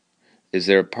that is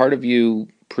there a part of you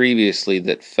previously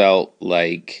that felt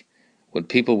like when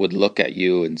people would look at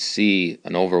you and see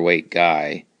an overweight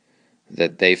guy,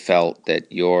 that they felt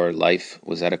that your life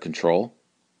was out of control?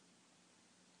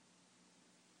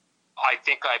 I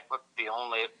think I put the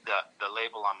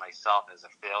label on myself as a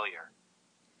failure.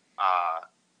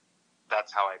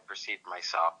 That's how I perceived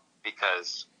myself,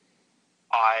 because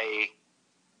I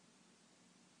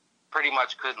pretty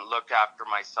much couldn't look after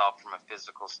myself from a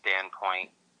physical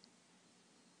standpoint.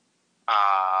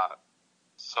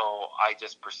 So I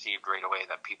just perceived right away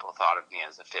that people thought of me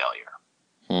as a failure.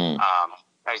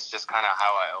 That's just kind of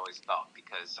how I always felt,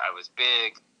 because I was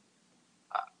big.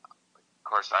 Of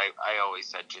course, I always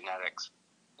said genetics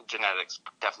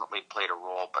definitely played a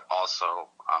role, but also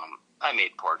I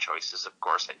made poor choices. Of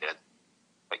course I did.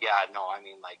 But yeah, no, I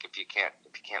mean, like, if you can't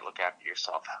look after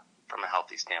yourself from a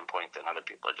healthy standpoint, then other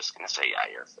people are just going to say, yeah,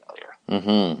 you're a failure.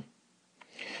 Mm-hmm.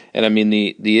 And I mean,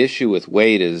 the issue with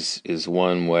weight is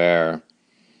one where,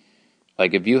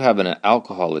 like, if you have an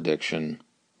alcohol addiction,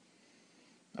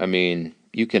 I mean,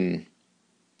 you can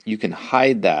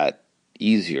hide that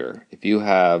easier. If you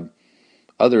have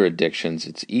other addictions,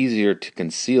 it's easier to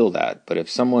conceal that. But if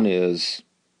someone is,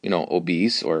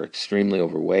 obese or extremely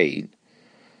overweight,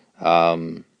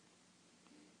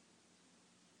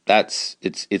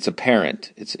 it's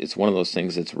apparent. It's one of those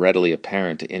things that's readily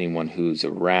apparent to anyone who's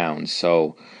around.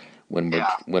 So when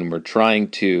we're trying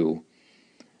to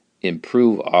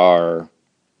improve our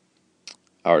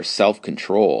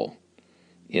self-control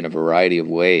in a variety of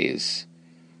ways,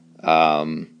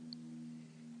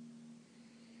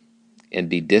 and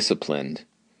be disciplined,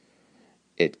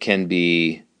 it can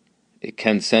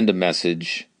send a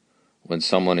message when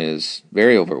someone is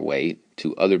very overweight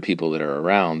to other people that are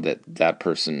around that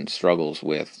person struggles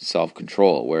with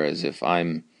self-control. Whereas if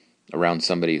I'm around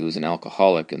somebody who's an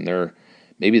alcoholic and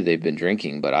maybe they've been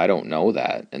drinking, but I don't know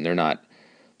that, and they're not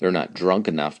drunk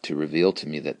enough to reveal to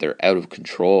me that they're out of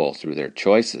control through their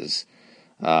choices,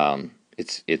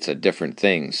 it's a different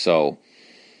thing. So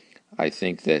I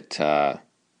think that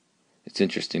it's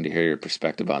interesting to hear your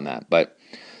perspective on that. But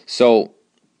so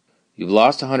you've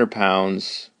lost 100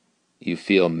 pounds. You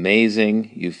feel amazing.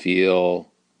 You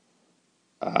feel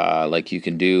like you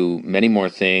can do many more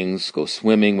things, go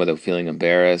swimming without feeling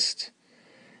embarrassed.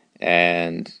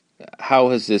 And how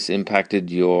has this impacted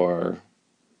your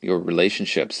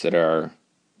relationships that are,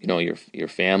 your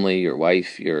family, your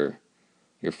wife, your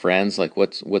friends? Like,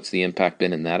 what's the impact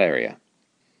been in that area?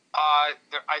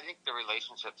 I think the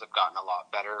relationships have gotten a lot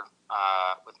better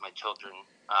with my children.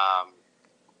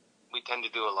 We tend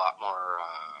to do a lot more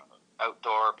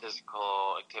outdoor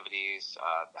physical activities,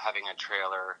 having a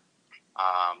trailer,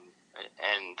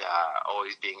 and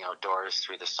always being outdoors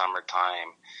through the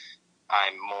summertime.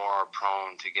 I'm more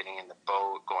prone to getting in the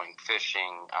boat, going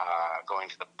fishing, going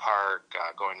to the park,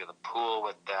 going to the pool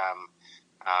with them.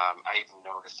 I even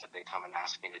noticed that they come and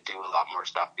ask me to do a lot more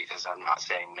stuff because I'm not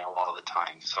saying no all the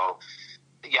time. So,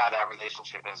 yeah, that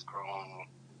relationship has grown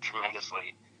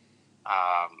tremendously.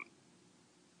 I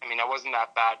mean, I wasn't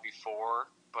that bad before,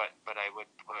 but I would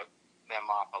put them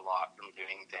off a lot from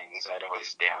doing things. I'd always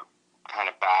stand kind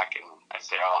of back and I'd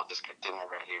say, oh, I'll just get dinner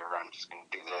ready, or I'm just going to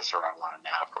do this, or I want a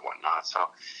nap or whatnot. So,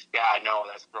 yeah, I know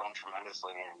that's grown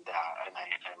tremendously, and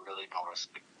I really noticed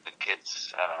the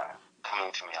kids coming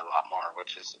to me a lot more,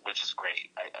 which is great.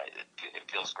 It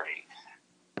feels great.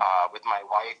 With my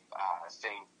wife,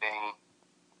 same thing.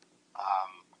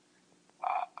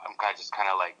 I'm just kind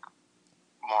of like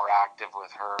more active with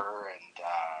her, and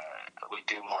we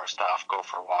do more stuff, go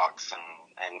for walks and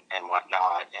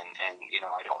whatnot, and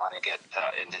I don't want to get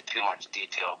into too much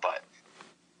detail, but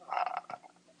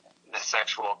the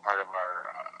sexual part of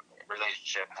our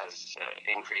relationship has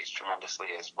increased tremendously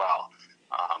as well.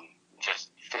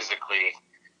 Just physically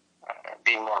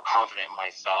being more confident in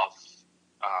myself,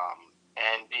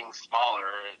 and being smaller,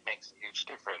 it makes a huge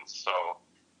difference. So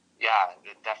yeah,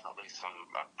 definitely some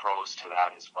pros to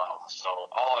that as well. So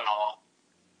all in all,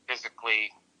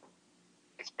 physically,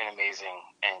 it's been amazing,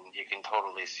 and you can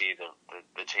totally see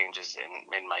the changes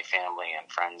in my family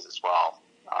and friends as well.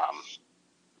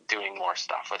 Doing more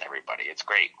stuff with everybody, it's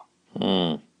great.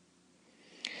 And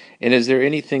is there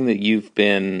anything that you've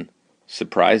been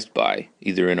surprised by,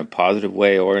 either in a positive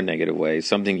way or a negative way?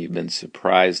 Something you've been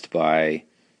surprised by,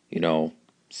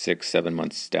 6-7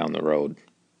 months down the road?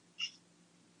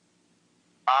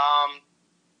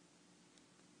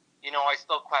 I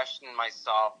still question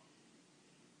myself,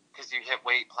 because you hit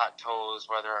weight plateaus,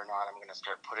 whether or not I'm going to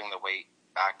start putting the weight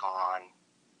back on,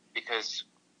 because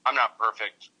I'm not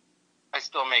perfect. I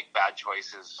still make bad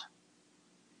choices.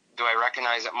 Do I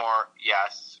recognize it more?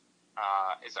 Yes.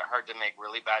 Is it hard to make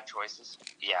really bad choices?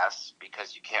 Yes,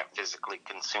 because you can't physically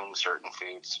consume certain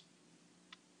foods.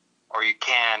 Or you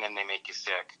can, and they make you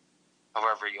sick,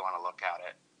 however you want to look at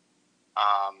it.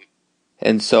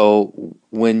 And so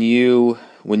when you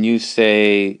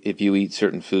say if you eat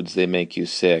certain foods they make you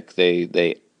sick,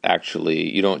 they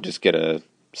actually, you don't just get a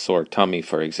sore tummy,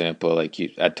 for example. Like,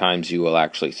 at times you will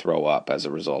actually throw up as a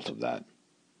result of that.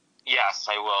 Yes,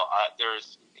 I will.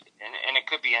 And it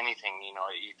could be anything. You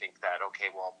think that, okay,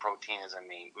 well, protein is a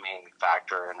main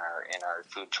factor in our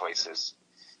food choices,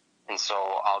 and so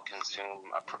I'll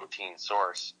consume a protein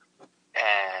source,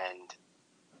 and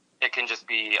it can just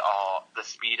be all the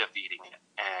speed of eating it,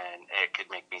 and it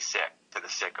could make me sick to the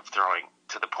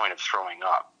point of throwing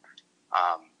up.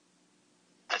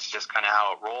 That's just kind of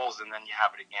how it rolls, and then you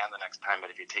have it again the next time.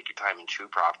 But if you take your time and chew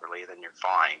properly, then you're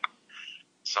fine.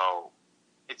 So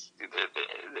it's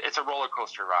a roller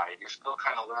coaster ride. You're still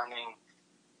kind of learning,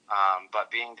 but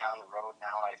being down the road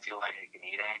now, I feel like I can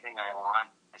eat anything I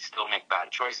want. I still make bad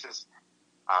choices.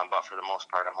 But for the most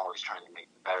part, I'm always trying to make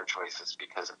better choices,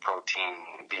 because of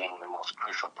protein being the most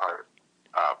crucial part,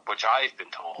 which I've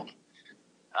been told.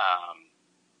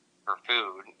 For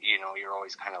food, you're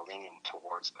always kind of leaning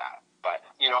towards that. But,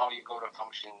 you go to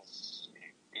functions,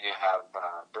 you have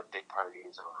birthday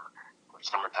parties or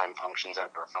summertime functions,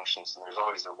 outdoor functions, and there's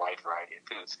always a wide variety of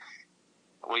foods.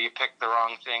 Will you pick the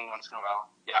wrong thing once in a while?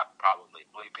 Yeah, probably.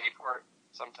 Will you pay for it?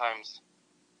 Sometimes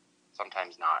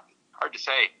not. Hard to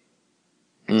say.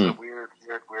 It's a weird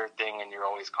thing, and you're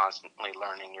always constantly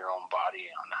learning your own body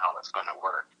on how that's going to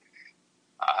work.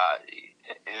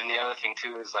 And the other thing,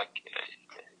 too, is like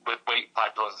with weight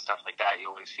plateaus and stuff like that, you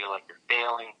always feel like you're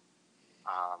failing.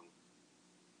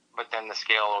 But then the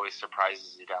scale always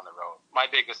surprises you down the road. My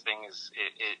biggest thing is,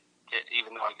 it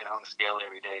even though I get on the scale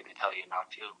every day, they tell you not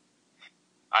to,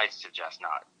 I suggest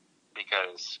not,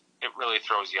 because it really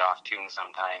throws you off tune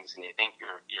sometimes, and you think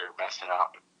you're messing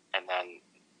up, and then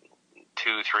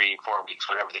 2, 3, 4 weeks,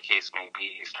 whatever the case may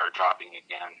be, you start dropping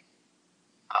again.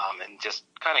 And just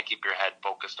kind of keep your head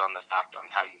focused on the fact on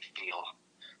how you feel,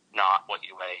 not what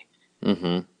you weigh.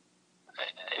 Mm-hmm.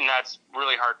 And that's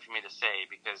really hard for me to say,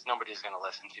 because nobody's going to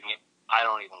listen to me. I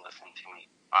don't even listen to me.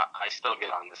 I still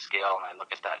get on the scale, and I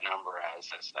look at that number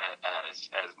as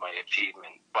my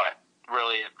achievement. But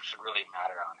it should really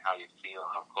matter on how you feel,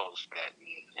 how clothes fit,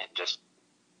 and just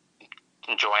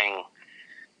enjoying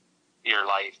your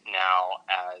life now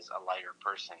as a lighter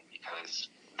person, because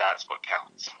that's what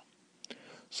counts.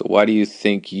 So why do you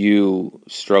think you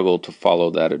struggle to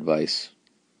follow that advice?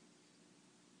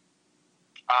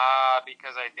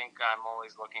 Because I think I'm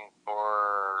always looking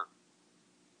for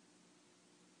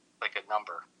like a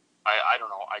number. I don't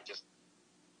know. I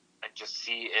just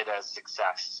see it as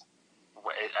success,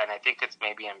 and I think it's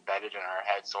maybe embedded in our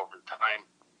heads over time.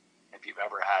 If you've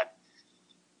ever had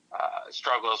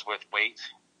struggles with weight,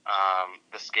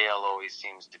 the scale always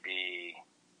seems to be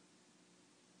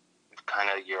kind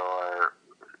of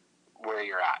where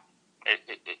you're at.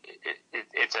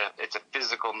 It's a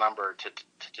physical number to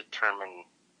determine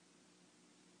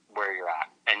where you're at,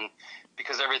 and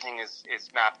because everything is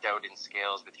mapped out in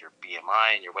scales with your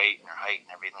BMI and your weight and your height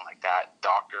and everything like that,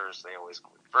 doctors, they always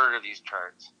refer to these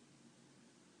charts.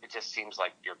 It just seems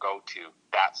like your go-to.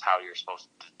 That's how you're supposed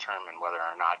to determine whether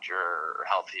or not you're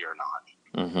healthy or not.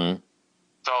 Mm-hmm.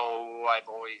 So I've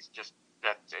always it's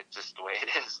just the way it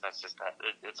is. That's just that.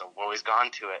 I've always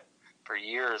gone to it. For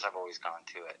years, I've always gone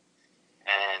to it.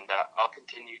 And I'll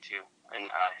continue to. And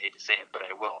I hate to say it, but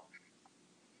I will.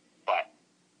 But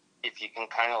if you can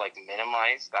kind of like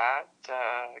minimize that,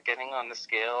 getting on the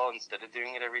scale instead of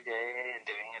doing it every day and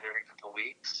doing it every couple of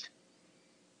weeks,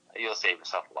 you'll save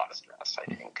yourself a lot of stress,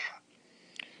 I think.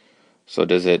 So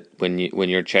does it, when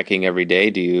you're checking every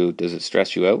day, does it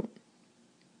stress you out?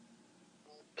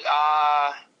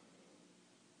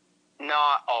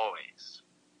 Not always.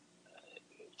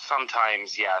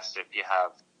 Sometimes, yes, if you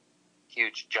have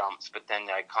huge jumps, but then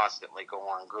I constantly go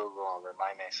on Google and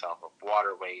remind myself of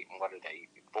water weight and what did I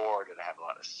eat before? Did I have a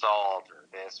lot of salt or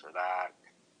this or that?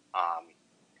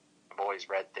 I've always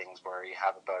read things where you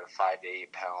have about a 5 to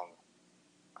 8 pound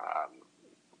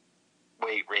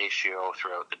weight ratio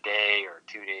throughout the day or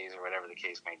 2 days or whatever the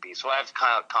case may be. So I have to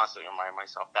kind of constantly remind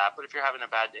myself that. But if you're having a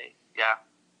bad day, yeah,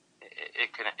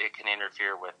 it can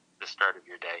interfere with the start of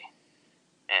your day,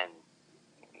 and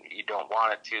you don't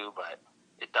want it to, but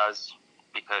it does,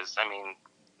 because I mean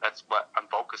that's what I'm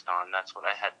focused on. That's what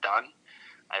I had done.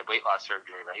 I had weight loss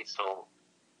surgery, right? So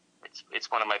it's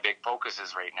one of my big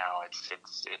focuses right now.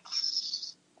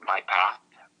 It's my path,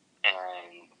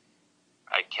 and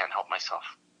I can't help myself.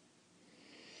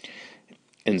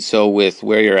 And so with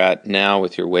where you're at now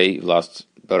with your weight, you've lost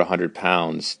about 100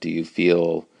 pounds. Do you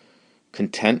feel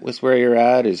content with where you're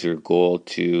at? Is your goal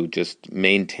to just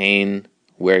maintain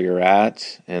where you're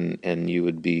at and you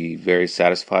would be very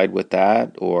satisfied with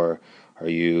that? Or are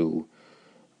you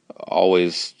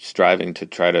always striving to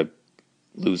try to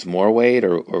lose more weight?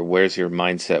 Or where's your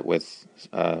mindset where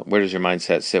does your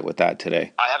mindset sit with that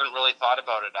today? I haven't really thought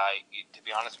about it. To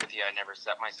be honest with you, I never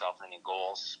set myself any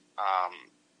goals.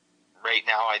 Right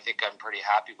now, I think I'm pretty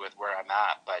happy with where I'm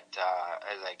at, but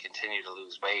as I continue to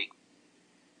lose weight,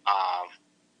 I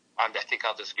think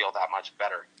I'll just feel that much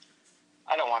better.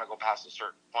 I don't want to go past a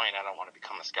certain point. I don't want to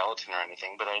become a skeleton or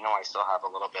anything, but I know I still have a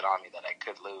little bit on me that I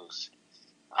could lose.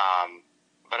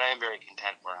 But I am very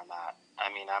content where I'm at.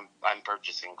 I mean, I'm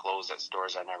purchasing clothes at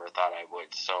stores I never thought I would.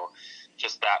 So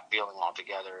just that feeling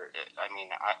altogether, I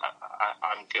mean,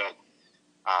 I'm good.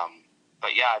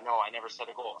 But yeah, no, I never set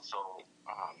a goal. So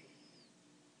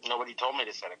nobody told me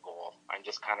to set a goal. I'm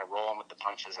just kind of rolling with the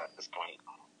punches at this point.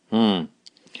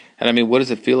 And I mean, what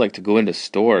does it feel like to go into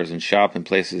stores and shop in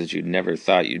places that you never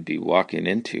thought you'd be walking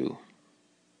into?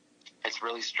 It's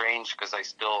really strange because I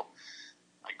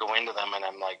go into them and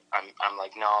I'm like,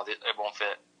 no, it won't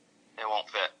fit. It won't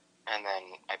fit. And then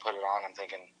I put it on. I'm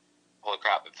thinking, holy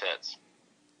crap, it fits.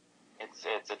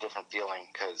 It's a different feeling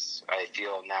because I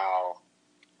feel now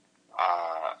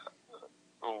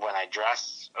when I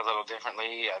dress a little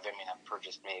differently. I've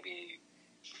purchased maybe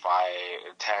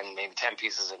 10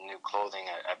 pieces of new clothing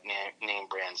at name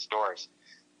brand stores.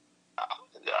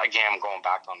 Again, I'm going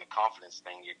back on the confidence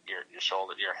thing.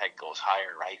 Your head goes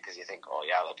higher, right? Because you think, oh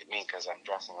yeah, look at me because I'm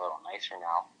dressing a little nicer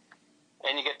now.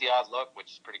 And you get the odd look,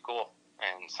 which is pretty cool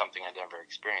and something I never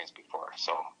experienced before.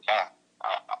 So yeah,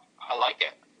 I like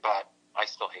it, but I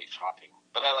still hate shopping.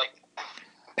 But I like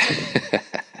it.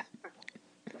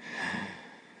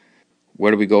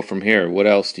 Where do we go from here? What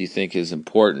else do you think is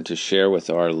important to share with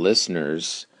our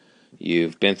listeners?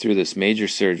 You've been through this major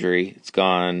surgery. It's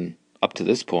gone up to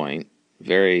this point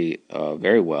very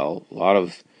well. A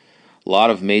lot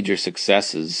of major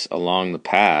successes along the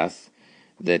path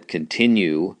that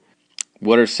continue.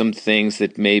 What are some things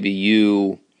that maybe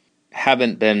you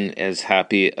haven't been as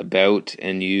happy about,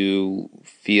 and you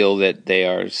feel that they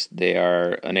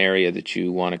are an area that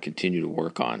you want to continue to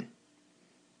work on?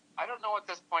 I don't know at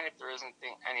this point if there isn't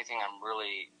anything I'm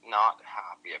really not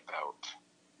happy about.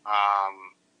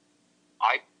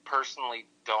 I personally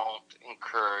don't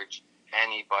encourage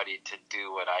anybody to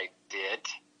do what I did,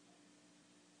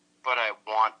 but I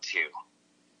want to.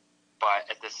 But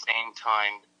at the same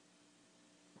time,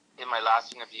 in my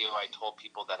last interview, I told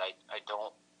people that I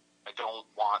don't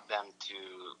want them to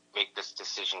make this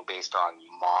decision based on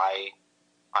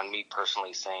me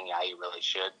personally saying, yeah, you really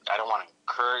should. I don't want to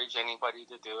encourage anybody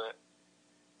to do it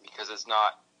because it's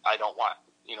not, I don't want,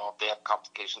 if they have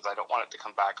complications, I don't want it to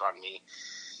come back on me.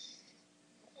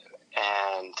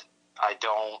 And I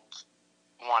don't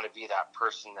want to be that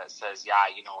person that says, yeah,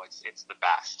 it's the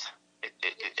best. It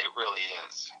really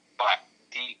is. But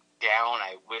deep down,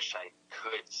 I wish I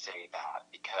could say that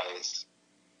because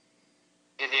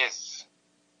it is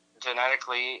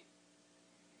genetically,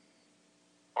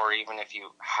 or even if you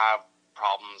have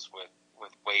problems with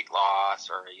weight loss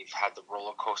or you've had the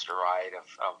roller coaster ride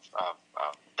of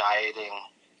dieting,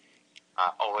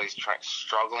 always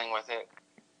struggling with it,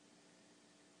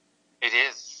 it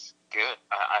is good.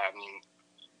 I mean,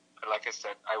 like I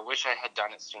said, I wish I had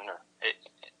done it sooner.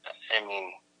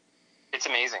 It's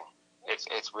amazing.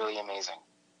 It's really amazing,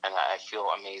 and I feel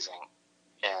amazing.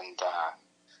 And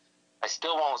I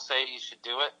still won't say you should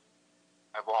do it.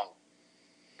 I won't,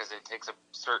 because it takes a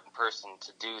certain person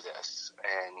to do this,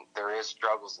 and there is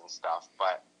struggles and stuff,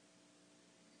 but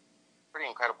pretty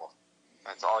incredible.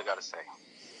 That's all I got to say.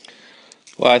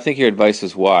 Well, I think your advice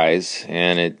is wise,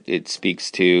 and it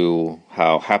speaks to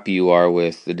how happy you are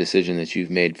with the decision that you've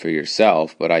made for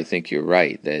yourself, but I think you're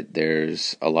right that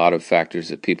there's a lot of factors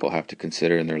that people have to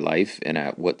consider in their life and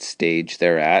at what stage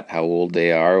they're at, how old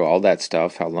they are, all that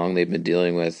stuff, how long they've been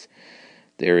dealing with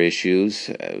their issues,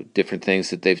 different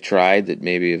things that they've tried that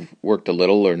maybe have worked a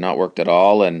little or not worked at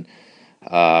all, and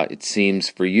it seems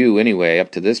for you anyway, up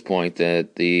to this point,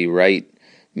 that the right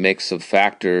mix of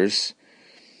factors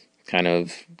kind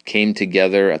of came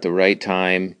together at the right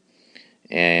time,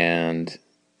 and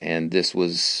this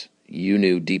was, you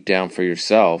knew deep down for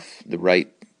yourself, the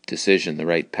right decision, the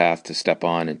right path to step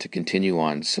on and to continue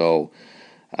on. So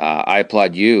I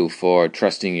applaud you for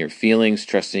trusting your feelings,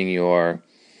 trusting your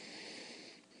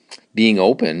being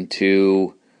open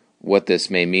to what this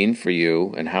may mean for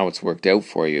you and how it's worked out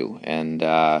for you. And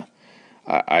I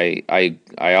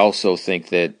also think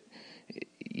that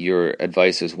your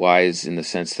advice is wise in the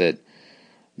sense that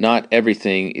not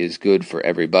everything is good for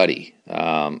everybody.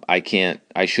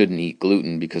 I shouldn't eat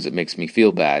gluten because it makes me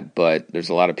feel bad, but there's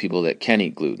a lot of people that can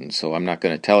eat gluten, so I'm not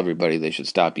going to tell everybody they should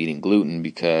stop eating gluten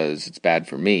because it's bad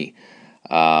for me.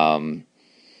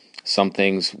 Some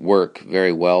things work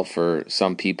very well for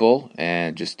some people,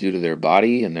 and just due to their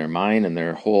body and their mind and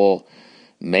their whole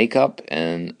makeup,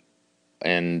 and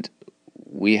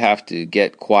we have to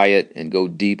get quiet and go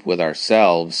deep with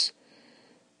ourselves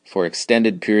for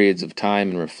extended periods of time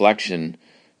and reflection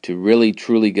to really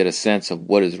truly get a sense of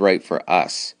what is right for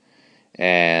us.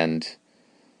 And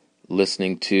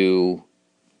listening to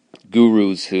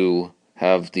gurus who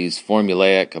have these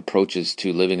formulaic approaches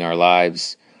to living our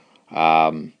lives,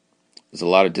 there's a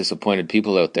lot of disappointed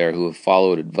people out there who have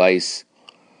followed advice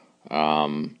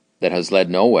that has led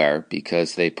nowhere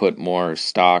because they put more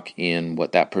stock in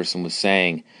what that person was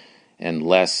saying and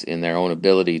less in their own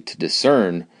ability to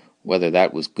discern whether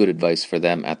that was good advice for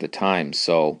them at the time.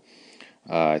 So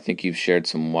I think you've shared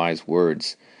some wise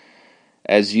words.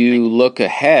 As you look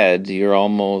ahead, you're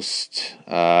almost,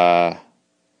 we're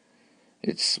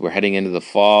heading into the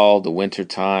fall, the winter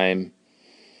time,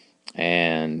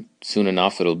 and soon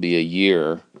enough it'll be a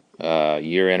year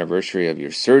anniversary of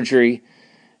your surgery.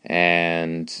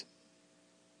 And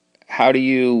how do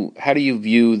you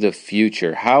view the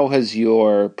future? How has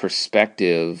your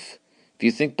perspective, if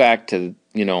you think back to,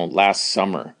 last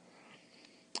summer,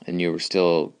 and you were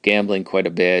still gambling quite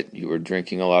a bit, you were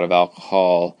drinking a lot of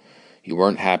alcohol, you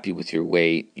weren't happy with your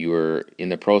weight, you were in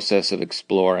the process of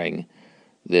exploring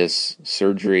this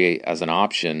surgery as an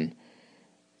option,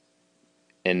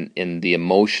 and in the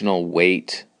emotional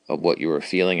weight of what you were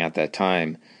feeling at that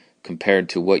time compared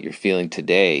to what you're feeling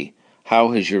today,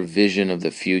 how has your vision of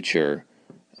the future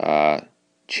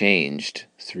changed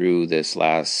through this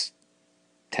last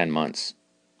 10 months?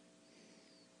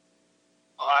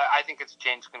 I think it's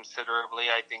changed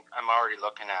considerably. I think I'm already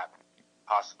looking at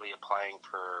possibly applying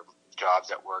for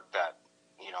jobs at work that,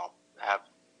 have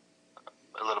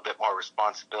a little bit more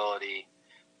responsibility,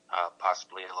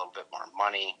 possibly a little bit more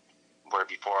money, where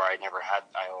before I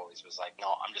always was like,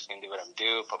 no, I'm just going to do what I'm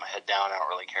doing, put my head down, I don't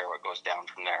really care what goes down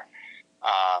from there.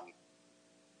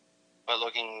 But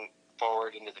looking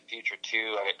forward into the future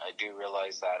too, I do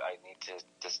realize that I need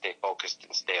to stay focused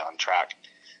and stay on track.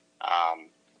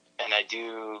 And I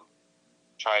do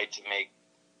try to make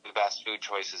the best food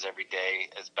choices every day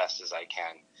as best as I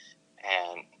can.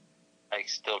 And I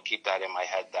still keep that in my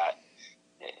head that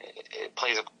it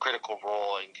plays a critical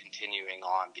role in continuing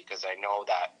on, because I know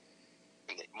that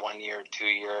 1 year, 2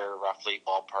 year, roughly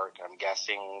ballpark, I'm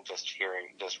guessing, just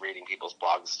reading people's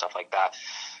blogs and stuff like that,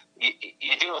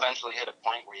 you do eventually hit a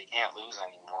point where you can't lose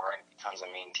anymore, and it becomes a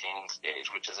maintaining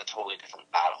stage, which is a totally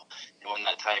different battle. And when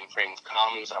that time frame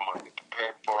comes, I want to be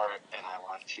prepared for it, and I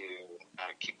want to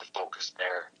keep the focus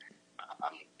there,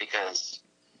 because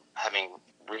having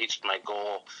reached my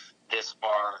goal this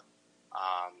far,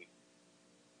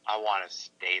 I want to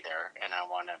stay there, and I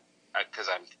want to, because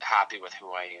I'm happy with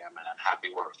who I am, and I'm happy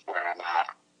with where I'm at,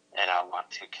 and I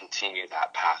want to continue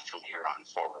that path from here on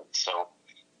forward. So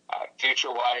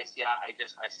future-wise,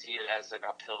 I see it as an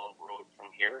uphill road from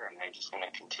here, and I'm just going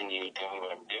to continue doing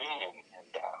what I'm doing and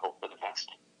hope for the best.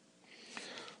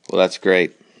 Well, that's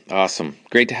great. Awesome.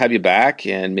 Great to have you back,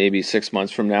 and maybe 6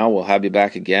 months from now we'll have you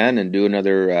back again and do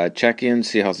another check-in,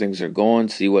 see how things are going,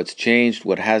 see what's changed,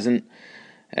 what hasn't.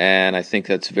 And I think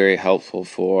that's very helpful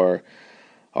for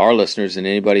our listeners and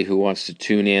anybody who wants to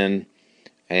tune in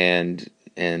and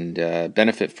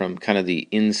benefit from kind of the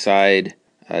inside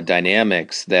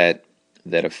dynamics that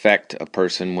affect a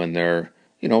person when they're,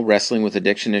 wrestling with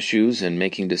addiction issues and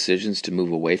making decisions to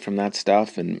move away from that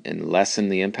stuff and lessen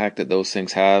the impact that those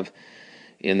things have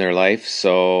in their life.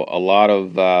 So a lot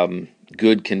of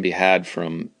good can be had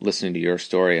from listening to your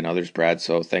story and others, Brad.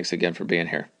 So thanks again for being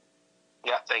here.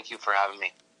 Yeah, thank you for having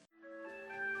me.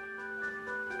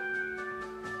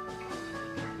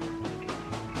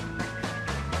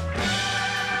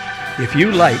 If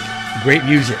you like great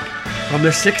music from the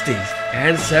 60s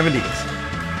and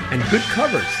 70s and good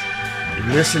covers,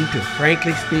 listen to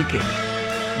Frankly Speaking,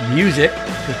 music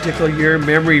to tickle your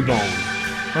memory bone,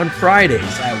 on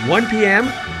Fridays at 1 p.m.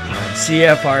 on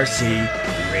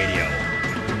CFRC Radio.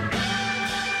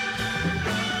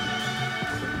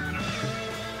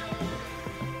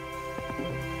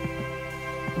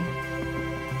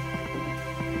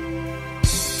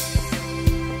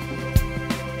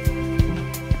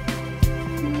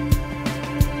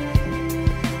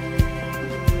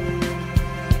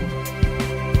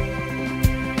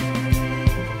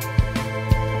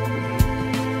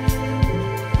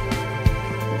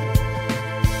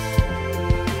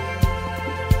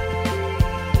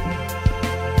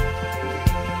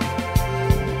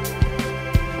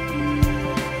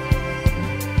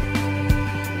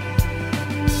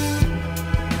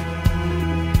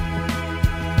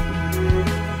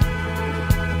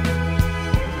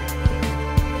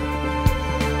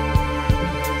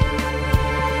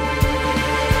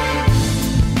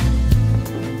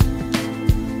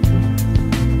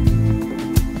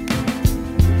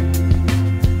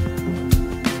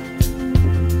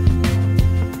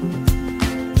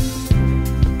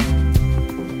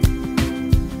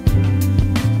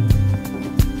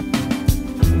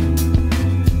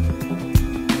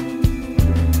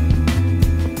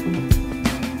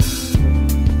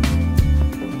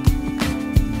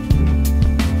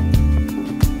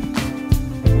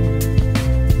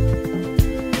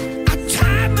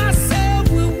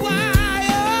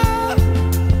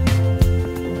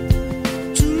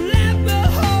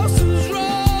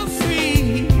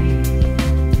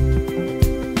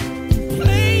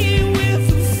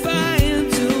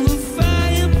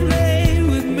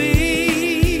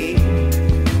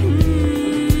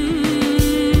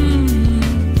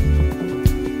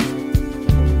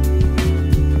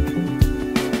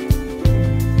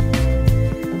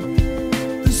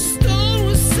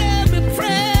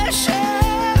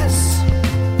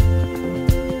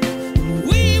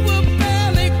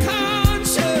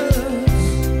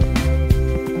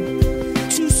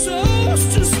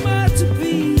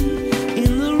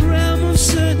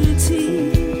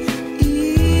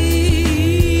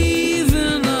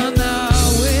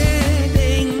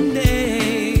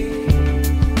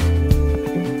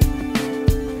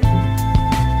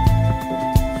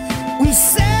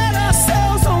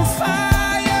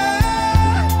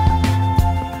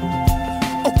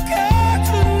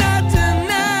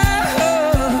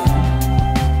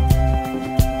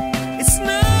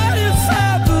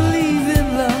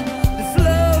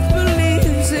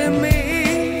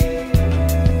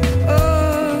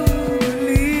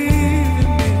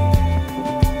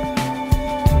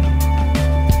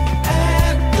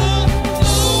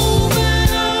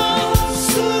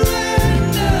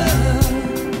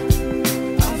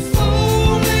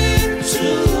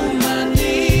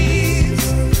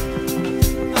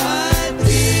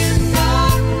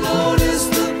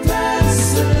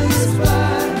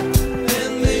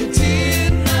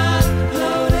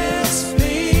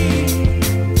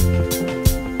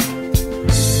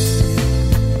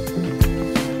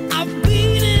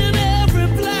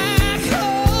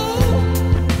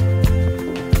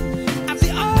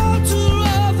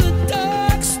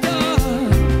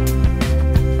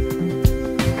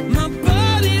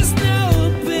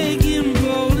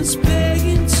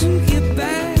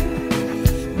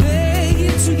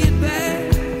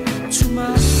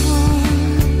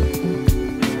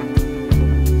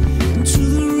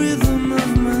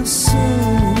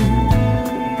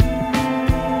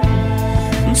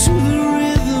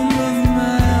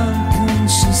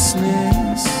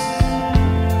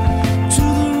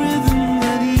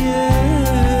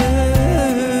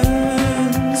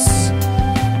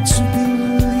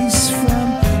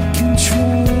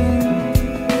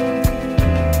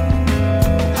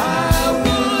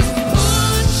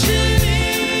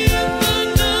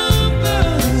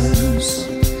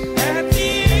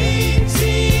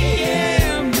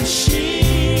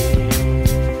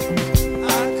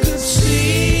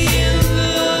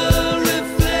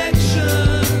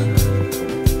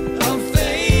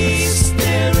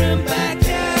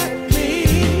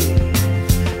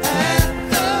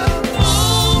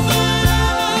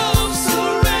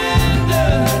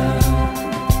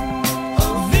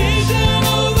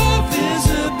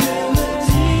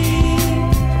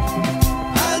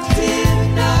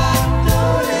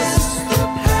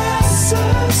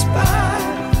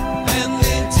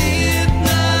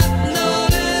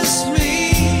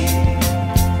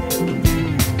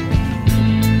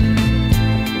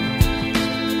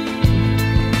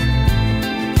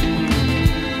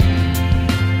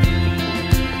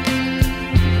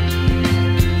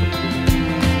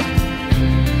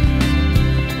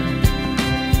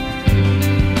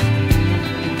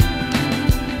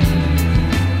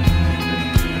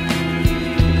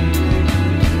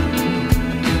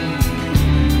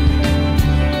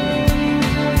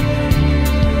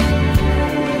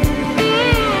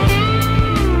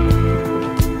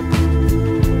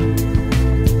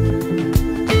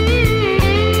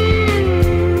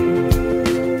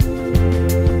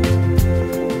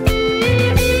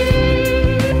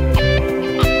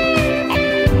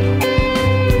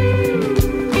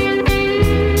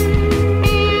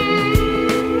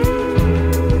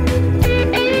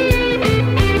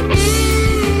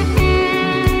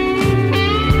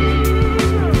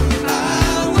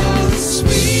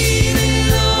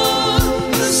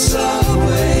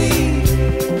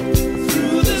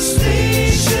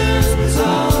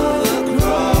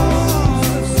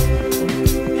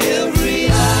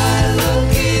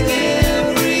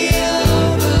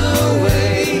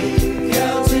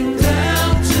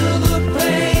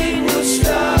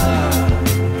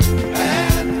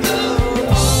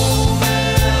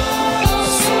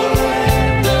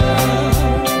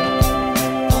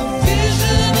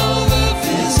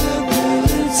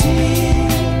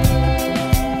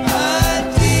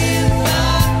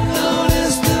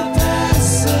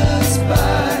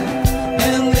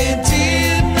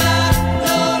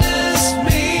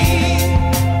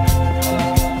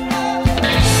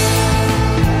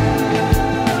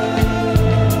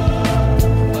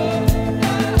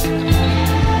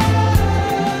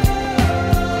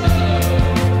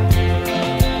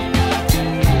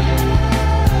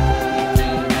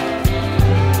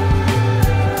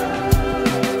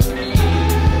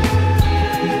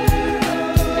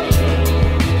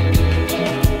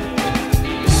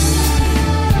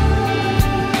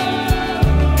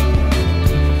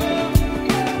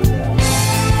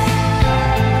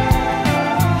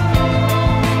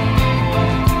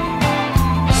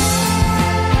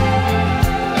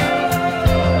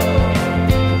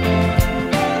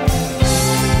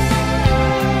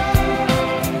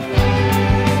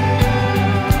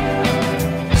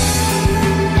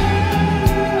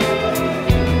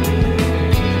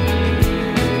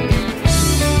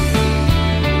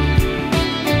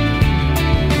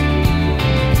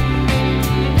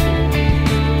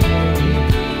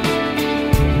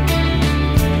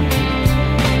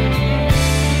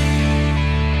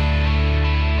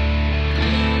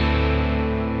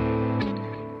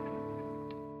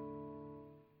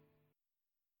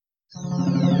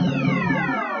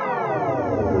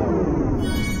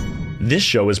 This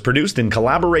show is produced in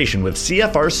collaboration with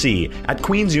CFRC at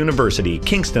Queen's University,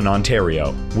 Kingston,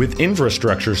 Ontario, with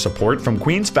infrastructure support from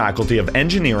Queen's Faculty of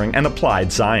Engineering and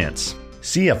Applied Science.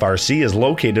 CFRC is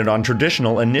located on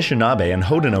traditional Anishinaabe and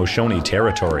Haudenosaunee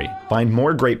territory. Find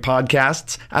more great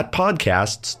podcasts at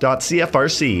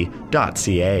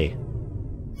podcasts.cfrc.ca.